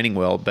into the training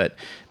world, but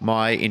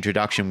my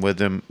introduction with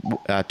them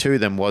to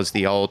them was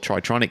the old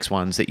Tritronics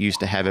ones that used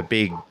to have a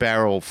big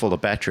barrel full of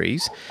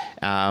batteries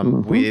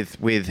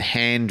with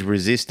hand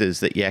resistors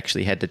that you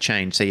actually had to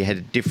change. So you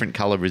had different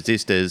color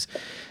resistors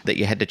that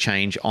you had to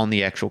change on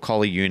the actual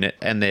collar unit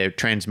and their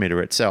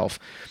transmitter itself.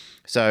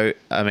 So,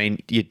 I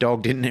mean, your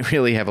dog didn't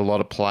really have a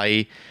lot of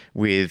play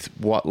with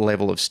what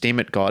level of stim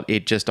it got.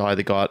 It just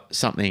either got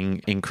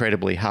something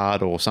incredibly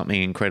hard or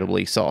something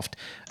incredibly soft.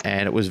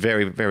 And it was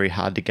very, very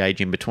hard to gauge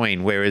in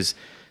between. Whereas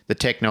the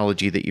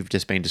technology that you've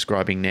just been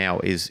describing now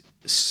is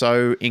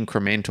so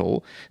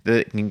incremental that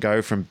it can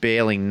go from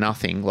barely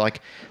nothing.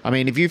 Like, I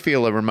mean, if you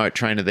feel a remote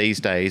trainer these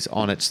days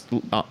on its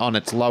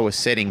lowest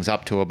settings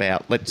up to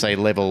about, let's say,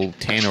 level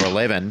 10 or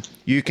 11,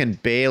 you can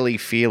barely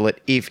feel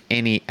it, if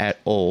any at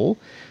all.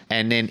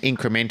 And then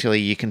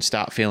incrementally, you can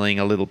start feeling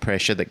a little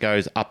pressure that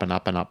goes up and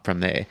up and up from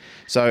there.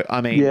 So,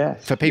 I mean,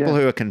 for people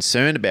who are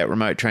concerned about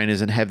remote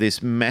trainers and have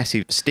this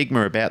massive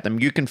stigma about them,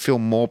 you can feel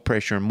more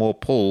pressure and more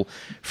pull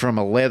from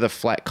a leather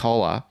flat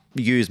collar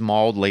used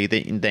mildly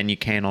than you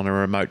can on a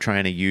remote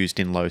trainer used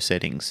in low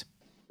settings.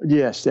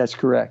 Yes, that's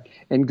correct.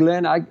 And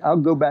Glenn, I'll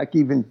go back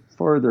even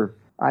further.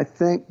 I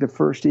think the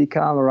first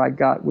e-collar I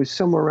got was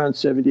somewhere around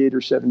 78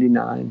 or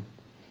 79,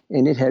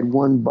 and it had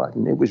one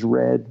button. It was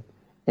red.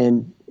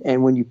 And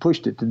when you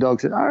pushed it, the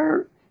dog said,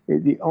 "Arr!"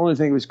 The only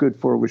thing it was good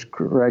for was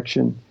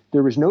correction.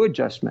 There was no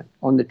adjustment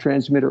on the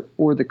transmitter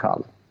or the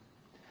collar.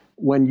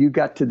 When you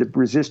got to the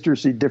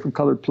resistors, the different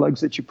colored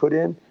plugs that you put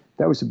in,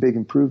 that was a big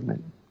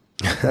improvement.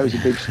 That was a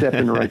big step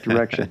in the right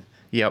direction.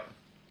 Yep.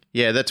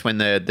 Yeah, that's when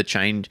the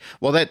change...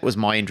 Well, that was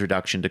my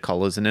introduction to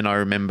collars. And then I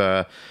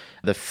remember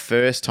the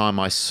first time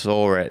I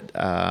saw it,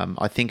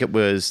 I think it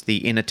was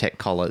the Innertech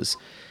collars.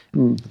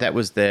 That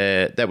was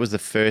the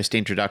first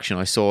introduction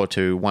I saw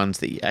to ones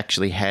that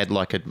actually had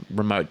like a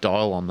remote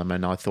dial on them,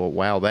 and I thought,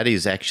 wow, that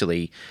is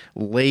actually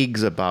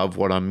leagues above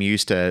what I'm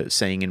used to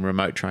seeing in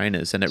remote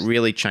trainers, and it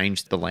really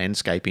changed the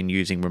landscape in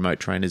using remote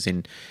trainers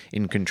in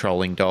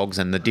controlling dogs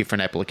and the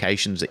different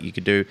applications that you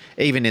could do,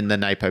 even in the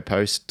NAPO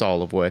post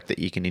style of work that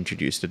you can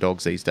introduce to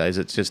dogs these days.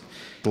 It's just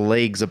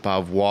leagues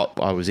above what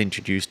I was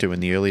introduced to in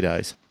the early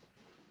days.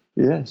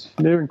 Yes,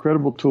 they're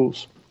incredible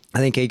tools. I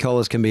think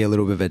e-collars can be a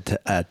little bit of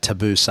a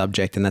taboo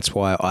subject, and that's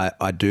why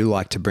I do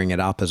like to bring it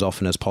up as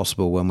often as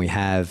possible when we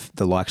have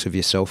the likes of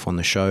yourself on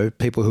the show,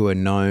 people who are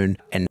known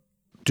and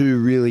do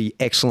really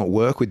excellent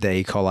work with the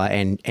e-collar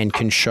and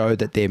can show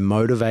that they're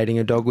motivating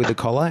a dog with a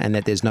collar and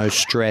that there's no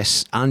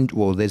stress,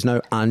 there's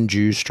no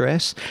undue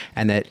stress,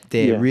 and that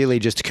they're really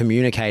just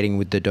communicating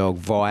with the dog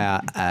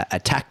via a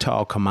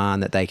tactile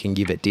command that they can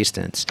give at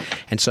distance.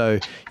 And so,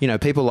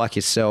 people like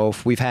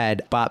yourself, we've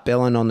had Bart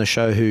Bellin on the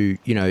show who,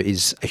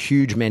 is a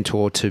huge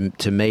mentor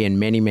to me and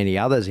many, many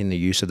others in the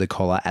use of the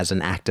collar as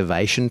an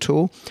activation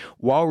tool,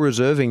 while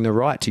reserving the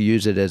right to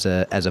use it as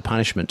a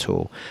punishment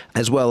tool,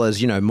 as well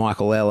as,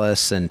 Michael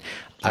Ellis and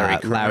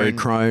Larry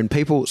Crone,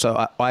 people.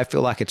 So I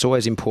feel like it's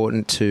always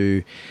important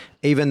to,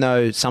 even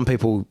though some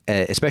people,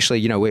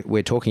 especially,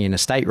 we're talking in a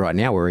state right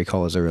now where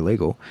e-collars are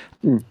illegal.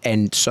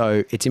 And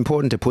so it's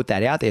important to put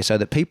that out there so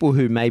that people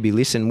who maybe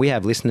listen, we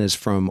have listeners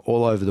from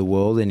all over the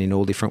world and in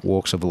all different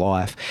walks of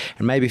life.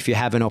 And maybe if you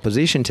have an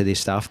opposition to this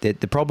stuff,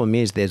 that the problem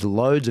is there's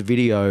loads of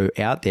video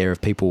out there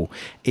of people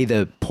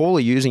either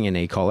poorly using an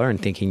e-collar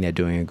and thinking they're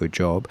doing a good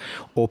job,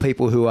 or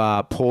people who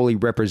are poorly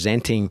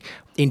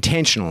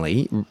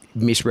intentionally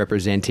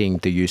misrepresenting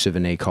the use of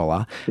an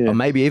e-collar, or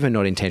maybe even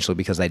not intentionally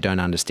because they don't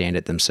understand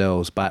it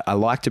themselves. But I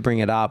like to bring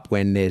it up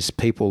when there's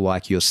people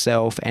like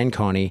yourself and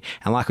Connie,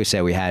 and like we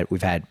said, we've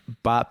had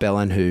Bart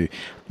Bellin, who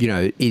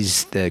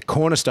is the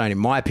cornerstone, in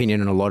my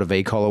opinion, in a lot of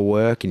e-collar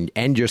work,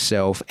 and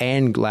yourself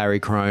and Larry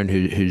Crone,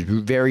 who's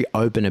very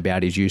open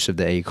about his use of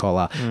the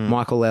e-collar.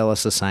 Michael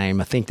Ellis the same.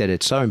 I think that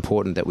it's so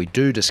important that we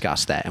do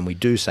discuss that and we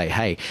do say,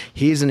 hey,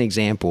 here's an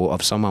example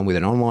of someone with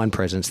an online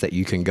presence that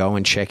you can go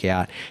and check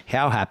out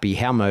how happy,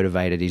 how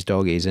motivated his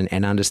dog is,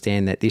 and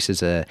understand that this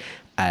is a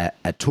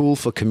tool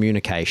for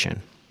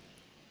communication.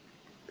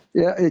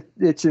 Yeah,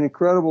 it's an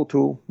incredible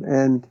tool.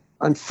 And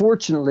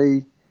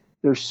unfortunately,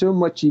 there's so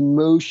much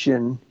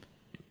emotion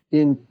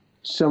in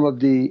some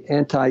of the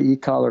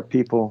anti-e-collar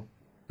people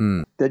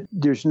that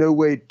there's no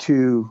way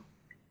to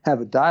have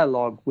a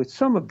dialogue with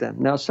some of them.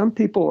 Now, some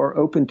people are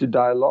open to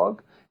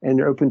dialogue and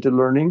they're open to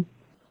learning.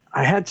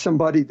 I had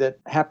somebody that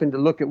happened to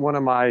look at one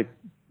of my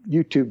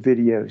YouTube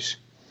videos,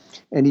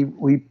 and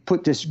we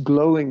put this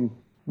glowing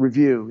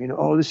review,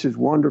 oh, this is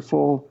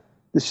wonderful.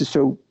 This is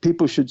so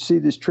people should see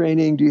this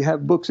training. Do you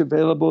have books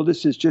available?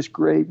 This is just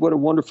great. What a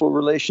wonderful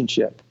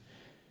relationship.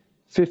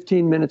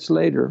 15 minutes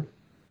later,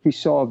 he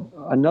saw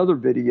another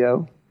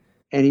video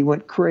and he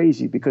went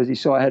crazy because he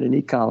saw I had an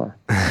e-collar.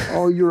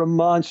 Oh, you're a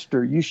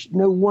monster.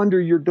 No wonder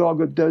your dog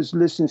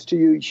listens to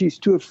you. She's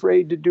too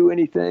afraid to do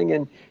anything,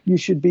 and you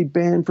should be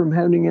banned from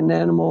hunting an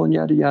animal, and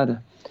yada,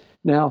 yada.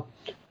 Now,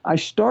 I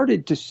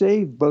started to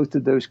save both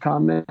of those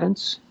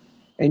comments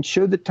and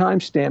show the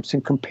timestamps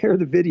and compare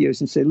the videos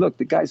and say, look,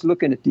 the guy's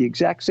looking at the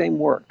exact same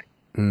work.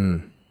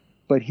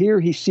 But here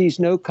he sees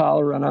no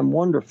collar and I'm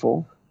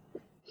wonderful.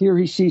 Here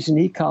he sees an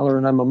e-collar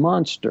and I'm a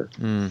monster.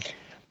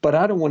 But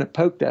I don't want to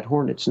poke that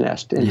hornet's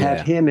nest and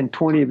have him and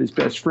 20 of his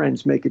best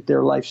friends make it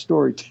their life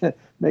story to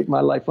make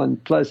my life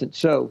unpleasant.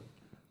 So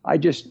I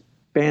just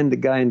banned the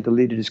guy and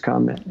deleted his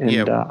comment.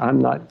 And I'm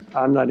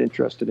not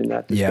interested in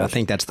that discussion. Yeah, I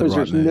think that's the right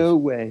move. Because there's no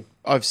way.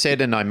 I've said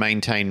and I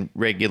maintain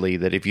regularly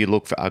that if you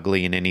look for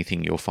ugly in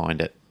anything, you'll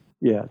find it.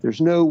 Yeah, there's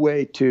no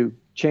way to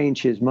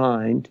change his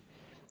mind.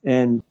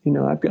 And,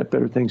 I've got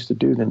better things to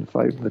do than to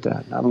fight with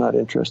that. I'm not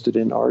interested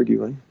in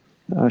arguing.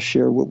 I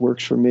share what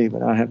works for me,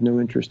 but I have no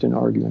interest in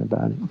arguing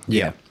about it.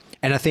 Yeah.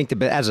 And I think that,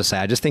 but as I say,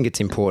 I just think it's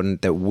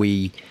important that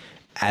we,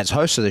 as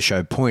hosts of the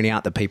show, point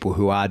out the people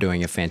who are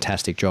doing a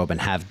fantastic job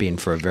and have been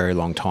for a very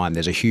long time.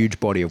 There's a huge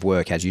body of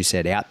work, as you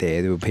said, out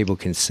there where people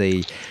can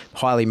see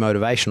highly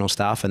motivational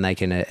stuff and they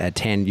can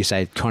attend. You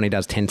say Connie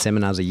does 10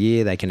 seminars a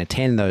year. They can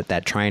attend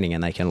that training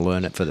and they can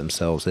learn it for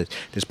themselves.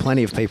 There's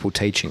plenty of people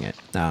teaching it.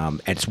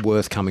 And it's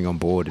worth coming on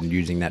board and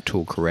using that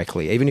tool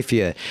correctly. Even if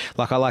you're,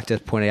 like I like to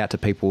point out to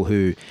people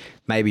who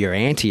maybe you're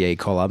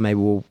anti-e-collar, maybe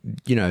we'll,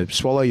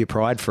 swallow your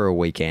pride for a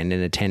weekend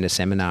and attend a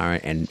seminar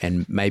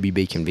and maybe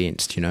be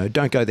convinced,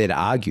 Don't go there to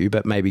argue,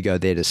 but maybe go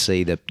there to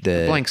see the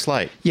blank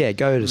slate. Yeah,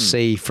 go to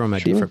see from a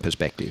different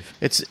perspective.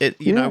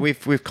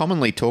 We've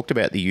commonly talked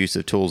about the use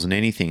of tools in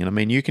anything. And I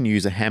mean, you can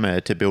use a hammer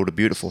to build a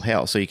beautiful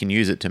house, or you can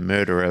use it to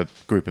murder a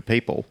group of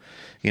people.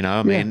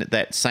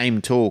 That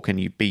same tool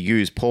can be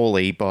used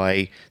poorly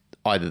by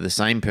either the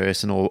same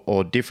person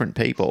or different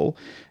people.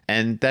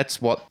 And that's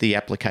what the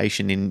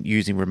application in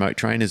using remote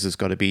trainers has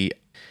got to be.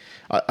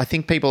 I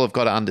think people have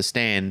got to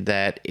understand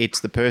that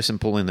it's the person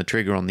pulling the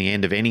trigger on the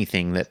end of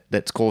anything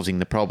that's causing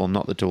the problem,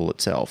 not the tool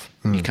itself.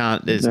 You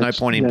can't. There's no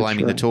point in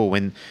blaming the tool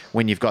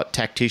when you've got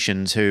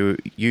tacticians who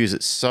use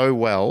it so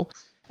well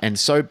and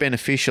so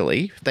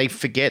beneficially. They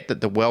forget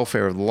that the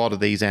welfare of a lot of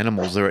these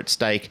animals are at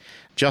stake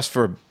just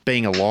for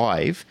being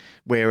alive,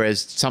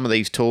 whereas some of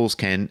these tools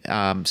can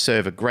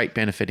serve a great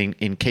benefit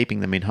in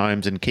keeping them in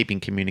homes and keeping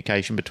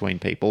communication between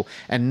people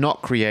and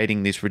not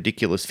creating this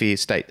ridiculous fear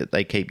state that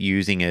they keep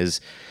using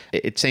as,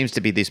 it seems to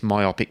be this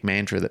myopic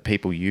mantra that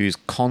people use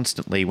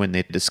constantly when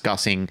they're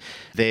discussing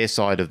their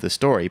side of the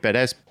story. But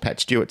as Pat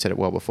Stewart said it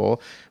well before,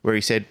 where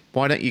he said,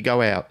 why don't you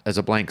go out as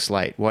a blank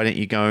slate? Why don't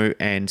you go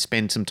and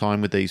spend some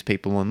time with these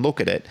people and look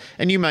at it?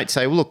 And you might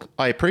say, well, look,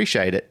 I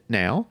appreciate it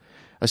now.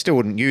 I still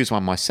wouldn't use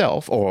one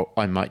myself, or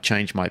I might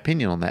change my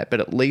opinion on that, but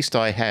at least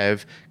I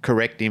have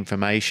correct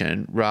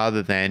information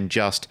rather than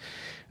just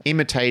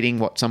imitating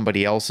what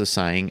somebody else is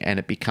saying, and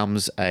it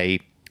becomes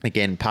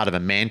again, part of a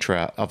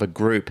mantra of a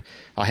group.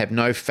 I have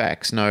no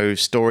facts, no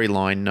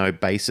storyline, no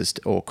basis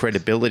or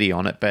credibility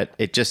on it, but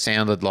it just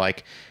sounded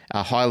like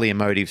a highly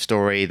emotive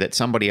story that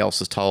somebody else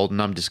has told,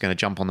 and I'm just going to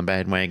jump on the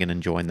bandwagon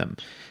and join them.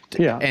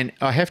 Yeah. And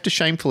I have to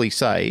shamefully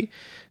say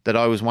that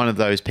I was one of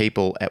those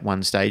people at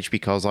one stage,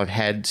 because I've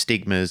had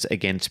stigmas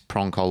against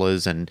prong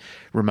collars and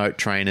remote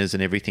trainers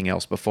and everything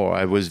else before.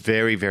 I was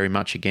very, very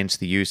much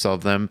against the use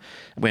of them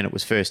when it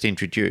was first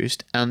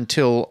introduced,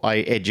 until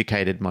I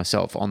educated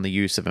myself on the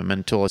use of them,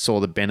 until I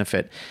saw the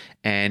benefit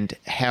and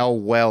how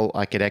well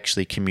I could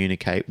actually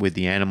communicate with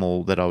the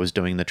animal that I was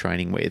doing the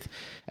training with.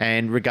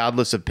 And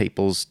regardless of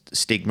people's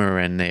stigma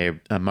and their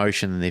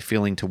emotion and their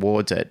feeling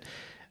towards it,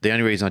 the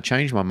only reason I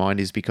changed my mind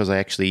is because I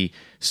actually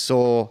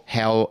saw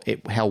how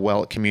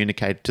well it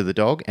communicated to the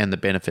dog and the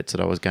benefits that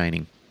I was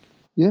gaining.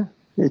 Yeah,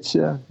 it's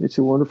a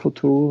wonderful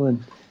tool,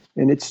 and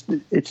it's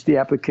the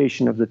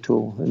application of the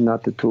tool and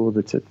not the tool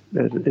that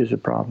is a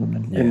problem.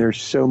 And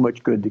there's so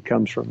much good that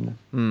comes from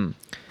them.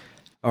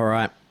 All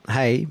right.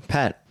 Hey,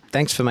 Pat,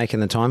 thanks for making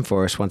the time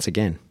for us once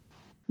again.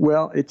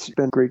 Well, it's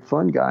been great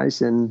fun, guys,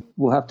 and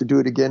we'll have to do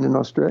it again in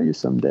Australia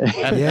someday.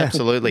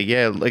 Absolutely,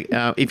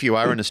 yeah. If you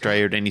are in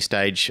Australia at any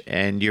stage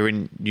and you're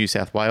in New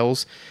South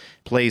Wales,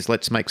 please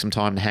let's make some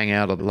time to hang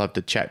out. I'd love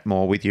to chat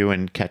more with you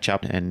and catch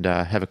up and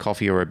have a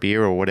coffee or a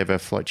beer or whatever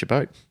floats your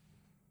boat.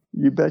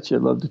 You betcha.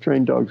 I'd love to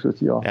train dogs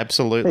with you all.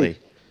 Absolutely.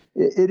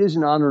 Hey, it is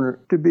an honor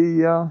to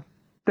be.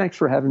 Thanks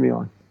for having me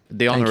on.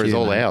 The honour is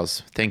all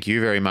ours. Thank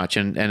you very much,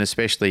 and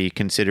especially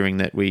considering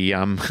that we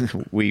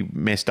we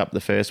messed up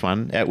the first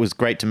one. It was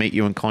great to meet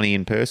you and Connie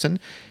in person.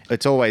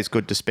 It's always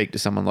good to speak to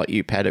someone like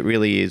you, Pat. It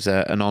really is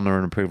an honour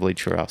and a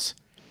privilege for us.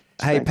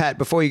 Hey, Pat,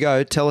 before you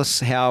go, tell us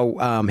how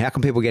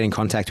can people get in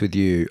contact with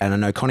you? And I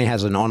know Connie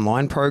has an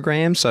online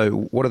program, so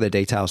what are the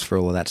details for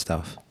all of that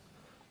stuff?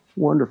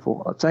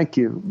 Wonderful. Thank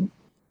you.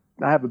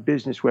 I have a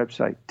business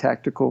website,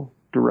 Tactical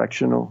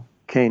Directional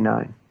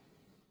Canine.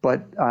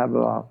 But I have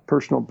a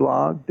personal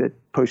blog that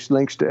posts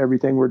links to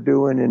everything we're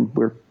doing, and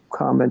we're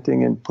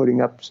commenting and putting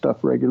up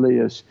stuff regularly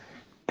as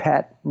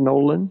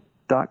patnolan.com,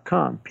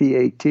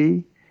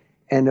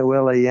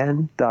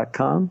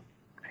 PATNOLAN.com.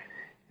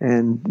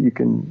 And you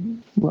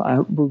can,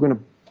 we're going to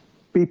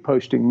be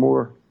posting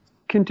more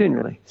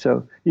continually.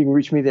 So you can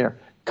reach me there.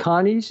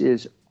 Connie's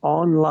is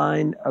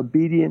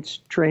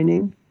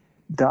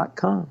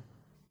onlineobediencetraining.com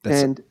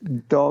and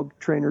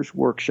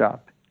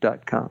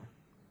dogtrainersworkshop.com.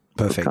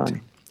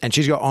 Perfect. And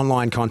she's got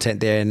online content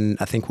there, and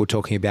I think we're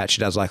talking about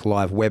she does like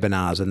live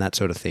webinars and that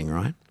sort of thing,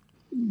 right?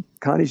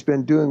 Connie's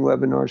been doing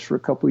webinars for a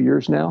couple of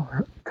years now.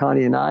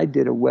 Connie and I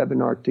did a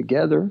webinar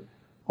together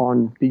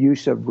on the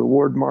use of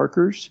reward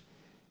markers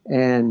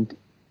and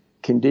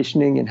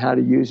conditioning and how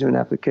to use them in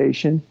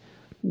application.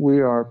 We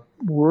are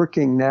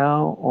working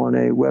now on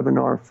a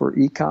webinar for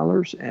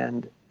e-collars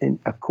and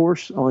a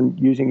course on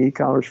using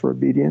e-collars for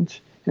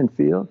obedience and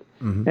field.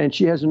 Mm-hmm. And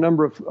she has a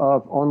number of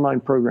online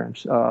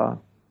programs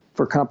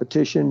for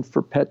competition,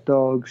 for pet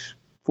dogs,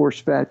 force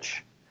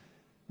fetch.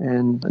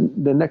 And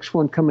the next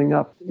one coming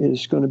up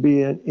is going to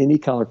be an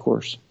e-collar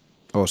course.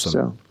 Awesome.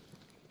 So,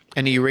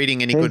 and are you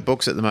reading any good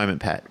books at the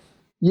moment, Pat?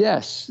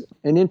 Yes.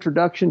 An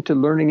Introduction to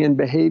Learning and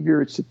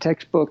Behavior. It's a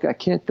textbook. I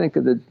can't think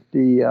of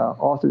the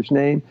author's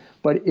name,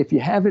 but if you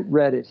haven't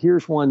read it,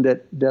 here's one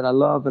that I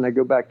love and I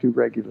go back to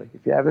regularly.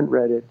 If you haven't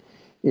read it,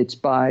 it's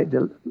by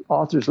the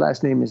author's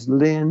last name is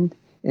Lind,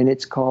 and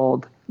it's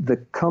called The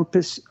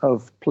Compass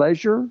of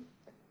Pleasure.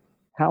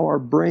 How our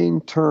brain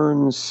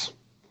turns,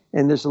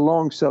 and there's a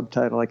long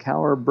subtitle, like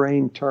how our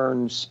brain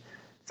turns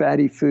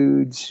fatty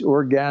foods,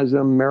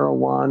 orgasm,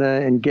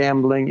 marijuana, and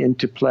gambling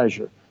into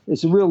pleasure.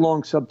 It's a real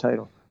long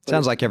subtitle.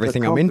 Sounds like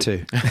everything I'm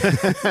into.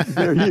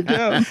 There you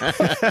go.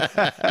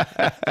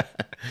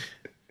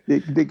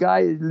 The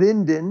guy,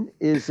 Linden,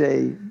 is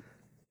a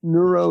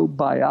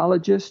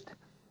neurobiologist,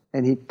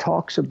 and he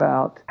talks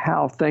about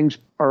how things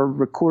are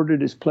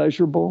recorded as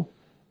pleasurable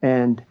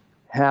and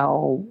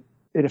how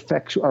it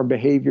affects our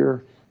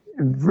behavior.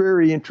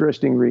 Very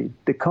interesting read.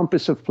 The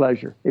Compass of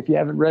Pleasure. If you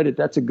haven't read it,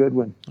 that's a good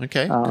one.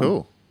 Okay,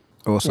 cool.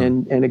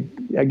 Awesome. And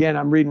again,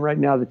 I'm reading right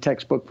now the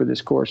textbook for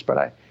this course,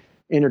 but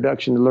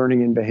Introduction to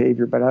Learning and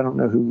Behavior, but I don't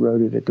know who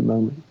wrote it at the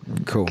moment.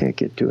 Cool. Can't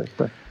get to it.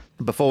 But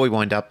before we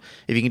wind up,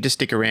 if you can just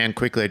stick around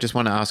quickly, I just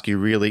want to ask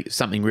you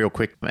something real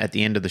quick at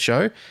the end of the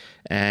show.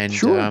 And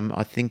sure.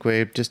 I think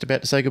we're just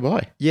about to say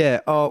goodbye.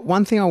 Yeah.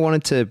 One thing I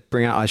wanted to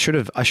bring up, I should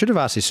have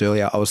asked this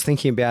earlier. I was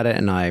thinking about it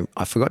and I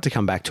forgot to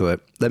come back to it.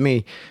 But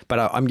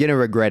I'm going to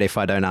regret if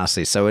I don't ask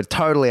this. So we're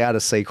totally out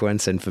of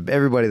sequence. And for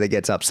everybody that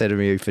gets upset at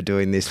me for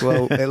doing this,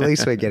 well, at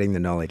least we're getting the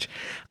knowledge.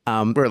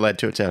 We're allowed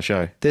to. It's our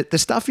show. The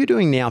stuff you're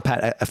doing now,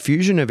 Pat, a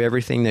fusion of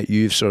everything that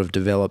you've sort of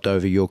developed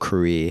over your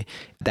career,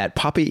 that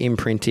puppy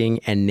imprinting,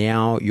 and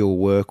now your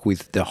work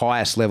with the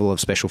highest level of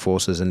special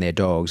forces and their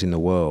dogs in the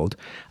world.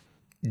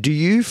 Do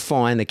you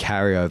find the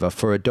carryover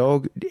for a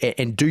dog,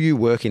 and do you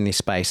work in this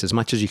space as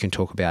much as you can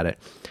talk about it,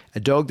 a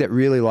dog that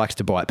really likes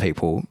to bite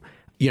people,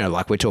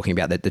 like we're talking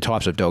about the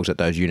types of dogs that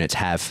those units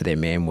have for their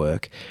man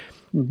work.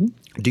 Mm-hmm.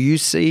 Do you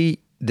see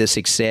the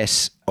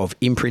success of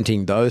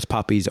imprinting those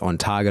puppies on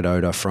target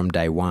odor from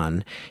day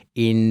one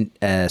in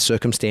a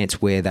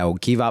circumstance where they'll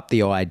give up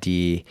the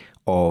idea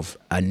of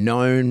a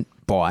known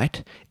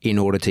bite in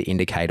order to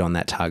indicate on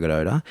that target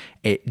odor?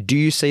 Do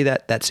you see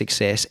that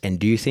success, and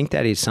do you think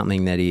that is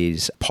something that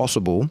is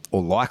possible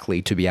or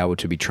likely to be able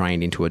to be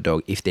trained into a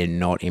dog if they're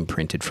not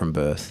imprinted from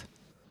birth?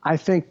 I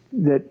think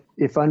that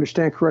if I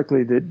understand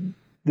correctly, that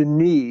the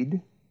need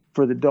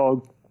for the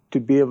dog to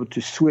be able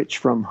to switch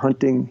from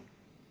hunting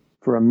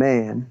for a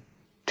man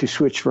to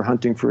switch for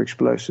hunting for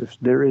explosives,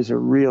 there is a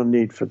real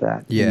need for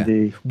that.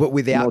 Yeah, but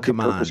without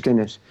command.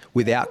 Goodness.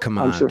 Without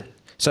command. I'm sorry.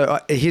 So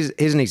here's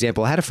an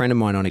example. I had a friend of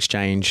mine on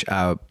exchange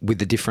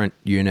with a different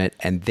unit,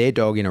 and their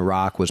dog in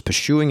Iraq was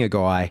pursuing a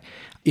guy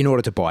in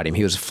order to bite him.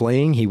 He was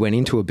fleeing. He went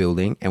into a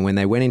building, and when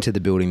they went into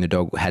the building, the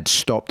dog had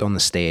stopped on the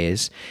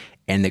stairs,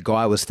 and the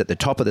guy was at the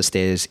top of the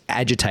stairs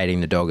agitating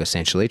the dog,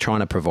 essentially,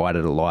 trying to provide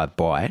it a live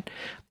bite.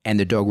 And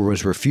the dog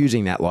was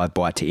refusing that live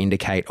bite to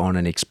indicate on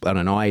an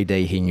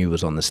IED he knew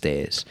was on the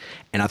stairs.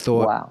 And I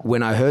thought, wow.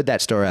 When I heard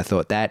that story, I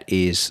thought, that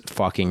is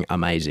fucking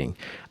amazing.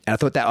 And I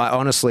thought that,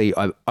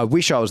 I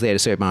wish I was there to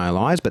see it with my own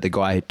eyes, but the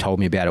guy who told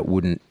me about it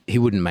wouldn't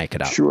make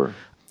it up. Sure.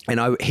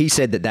 And he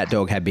said that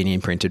dog had been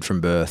imprinted from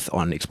birth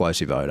on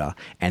explosive odor,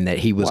 and that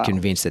he was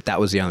convinced that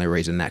was the only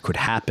reason that could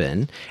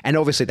happen. And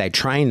obviously they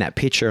trained that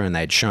picture and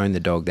they'd shown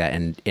the dog that,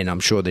 and I'm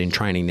sure that in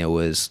training there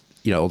was,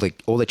 all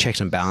the checks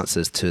and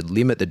balances to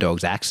limit the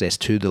dog's access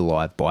to the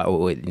live bite,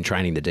 or in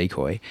training the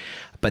decoy,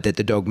 but that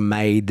the dog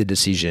made the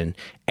decision,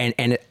 and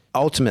it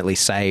ultimately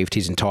saved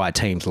his entire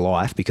team's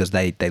life because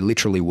they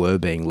literally were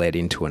being led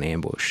into an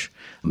ambush.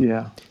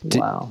 Yeah.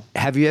 Wow.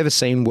 Have you ever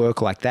seen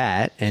work like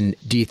that? And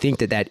do you think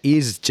that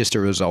is just a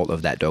result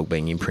of that dog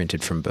being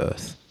imprinted from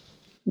birth?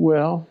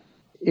 Well,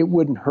 it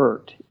wouldn't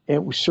hurt.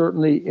 It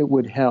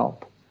would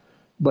help.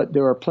 But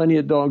there are plenty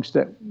of dogs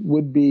that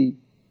would be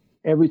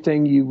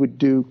everything you would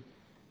do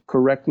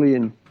correctly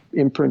in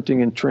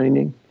imprinting and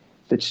training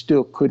that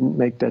still couldn't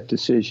make that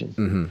decision.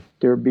 Mm-hmm.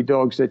 There would be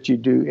dogs that you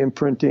do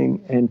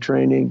imprinting and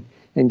training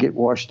and get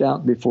washed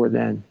out before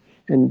then.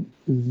 And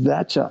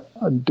that's a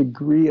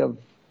degree of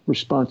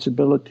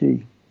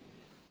responsibility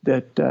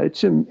that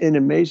it's an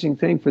amazing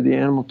thing for the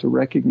animal to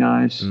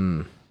recognize,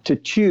 to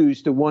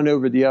choose the one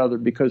over the other,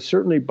 because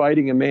certainly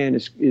biting a man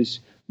is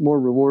more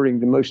rewarding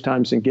than most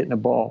times than getting a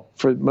ball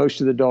for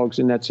most of the dogs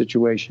in that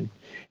situation.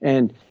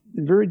 And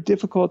very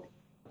difficult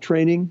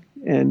training.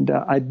 And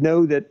I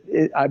know that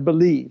I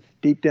believe,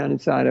 deep down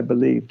inside, I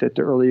believe that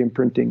the early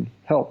imprinting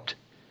helped.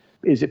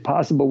 Is it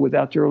possible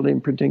without the early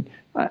imprinting?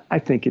 I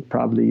think it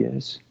probably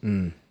is.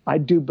 I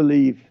do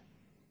believe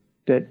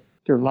that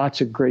there are lots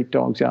of great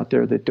dogs out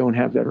there that don't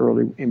have that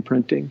early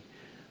imprinting.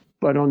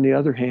 But on the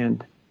other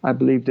hand, I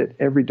believe that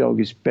every dog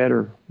is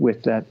better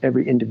with that.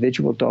 Every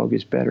individual dog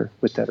is better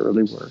with that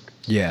early work.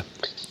 Yeah.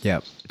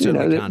 Yeah.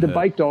 The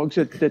bite dogs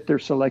that they're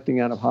selecting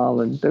out of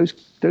Holland, those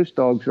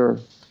dogs are,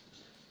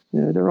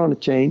 they're on a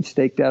chain,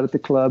 staked out at the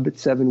club at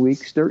 7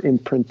 weeks. They're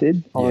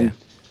imprinted on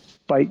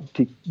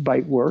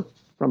bite work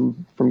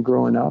from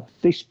growing up.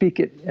 They speak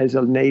it as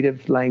a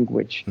native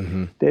language.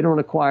 Mm-hmm. They don't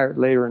acquire it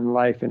later in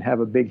life and have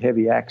a big,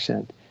 heavy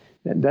accent.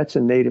 That's a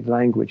native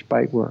language,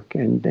 bite work,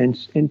 and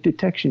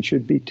detection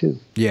should be too.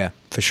 Yeah,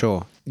 for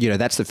sure.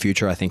 That's the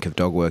future, I think, of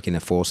dog work in the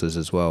forces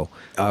as well.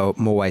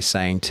 I'm always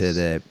saying to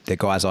the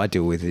guys I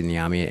deal with in the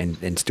Army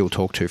and still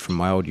talk to from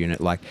my old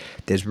unit, like,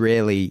 there's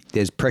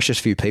precious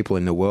few people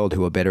in the world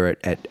who are better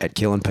at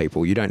killing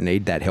people. You don't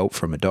need that help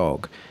from a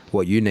dog.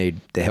 What you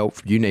need, the help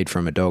you need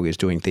from a dog is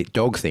doing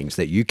dog things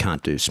that you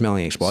can't do,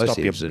 smelling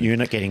explosives. Stop your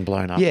unit getting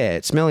blown up. Yeah,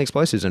 smelling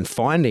explosives and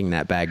finding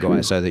that bad guy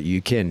so that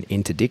you can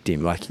interdict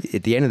him. Like,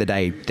 at the end of the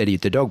day, that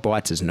the dog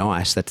bites is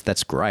nice.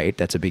 That's great.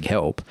 That's a big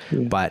help.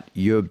 Yeah. But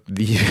you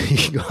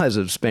guys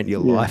have spent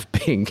your life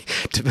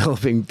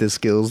developing the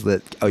skills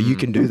that, you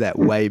can do that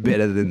way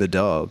better than the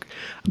dog.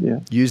 Yeah.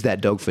 Use that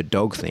dog for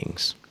dog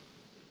things.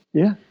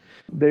 Yeah,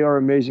 they are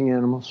amazing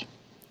animals.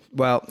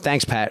 Well,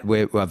 thanks, Pat.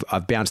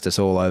 I've bounced us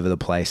all over the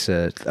place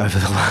over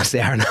the last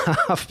hour and a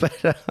half,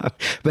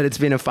 but it's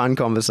been a fun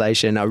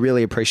conversation. I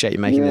really appreciate you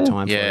making the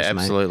time for us, Yeah,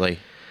 absolutely. Mate.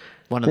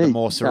 One of the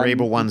more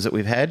cerebral ones that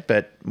we've had,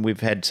 but we've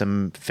had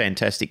some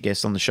fantastic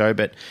guests on the show,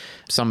 but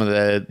some of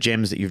the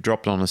gems that you've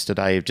dropped on us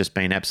today have just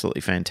been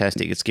absolutely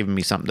fantastic. It's given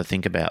me something to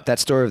think about. That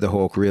story of the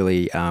hawk,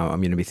 really, I'm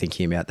going to be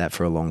thinking about that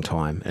for a long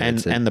time. And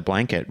the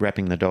blanket,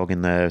 wrapping the dog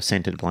in the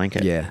scented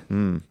blanket. Yeah.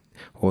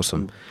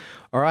 Awesome.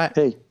 All right.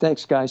 Hey,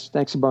 thanks, guys.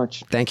 Thanks a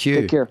bunch. Thank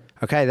you. Take care.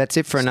 Okay, that's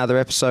it for another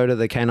episode of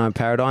the Canine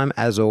Paradigm.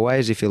 As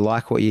always, if you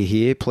like what you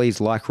hear, please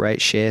like, rate,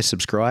 share,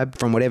 subscribe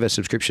from whatever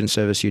subscription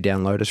service you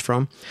download us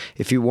from.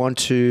 If you want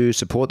to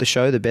support the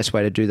show, the best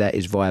way to do that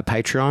is via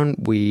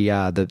Patreon. We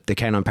the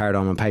Canine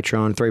Paradigm on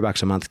Patreon,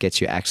 $3 a month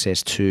gets you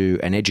access to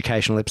an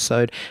educational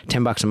episode.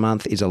 $10 a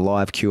month is a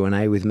live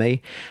Q&A with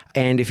me.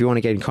 And if you want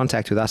to get in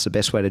contact with us, the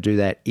best way to do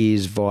that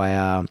is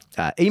via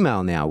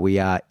email now. We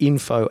are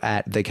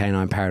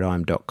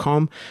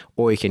info@thecanineparadigm.com,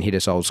 or you can hit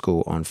us old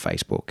school on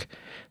Facebook.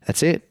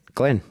 That's it.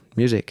 Glenn,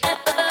 music.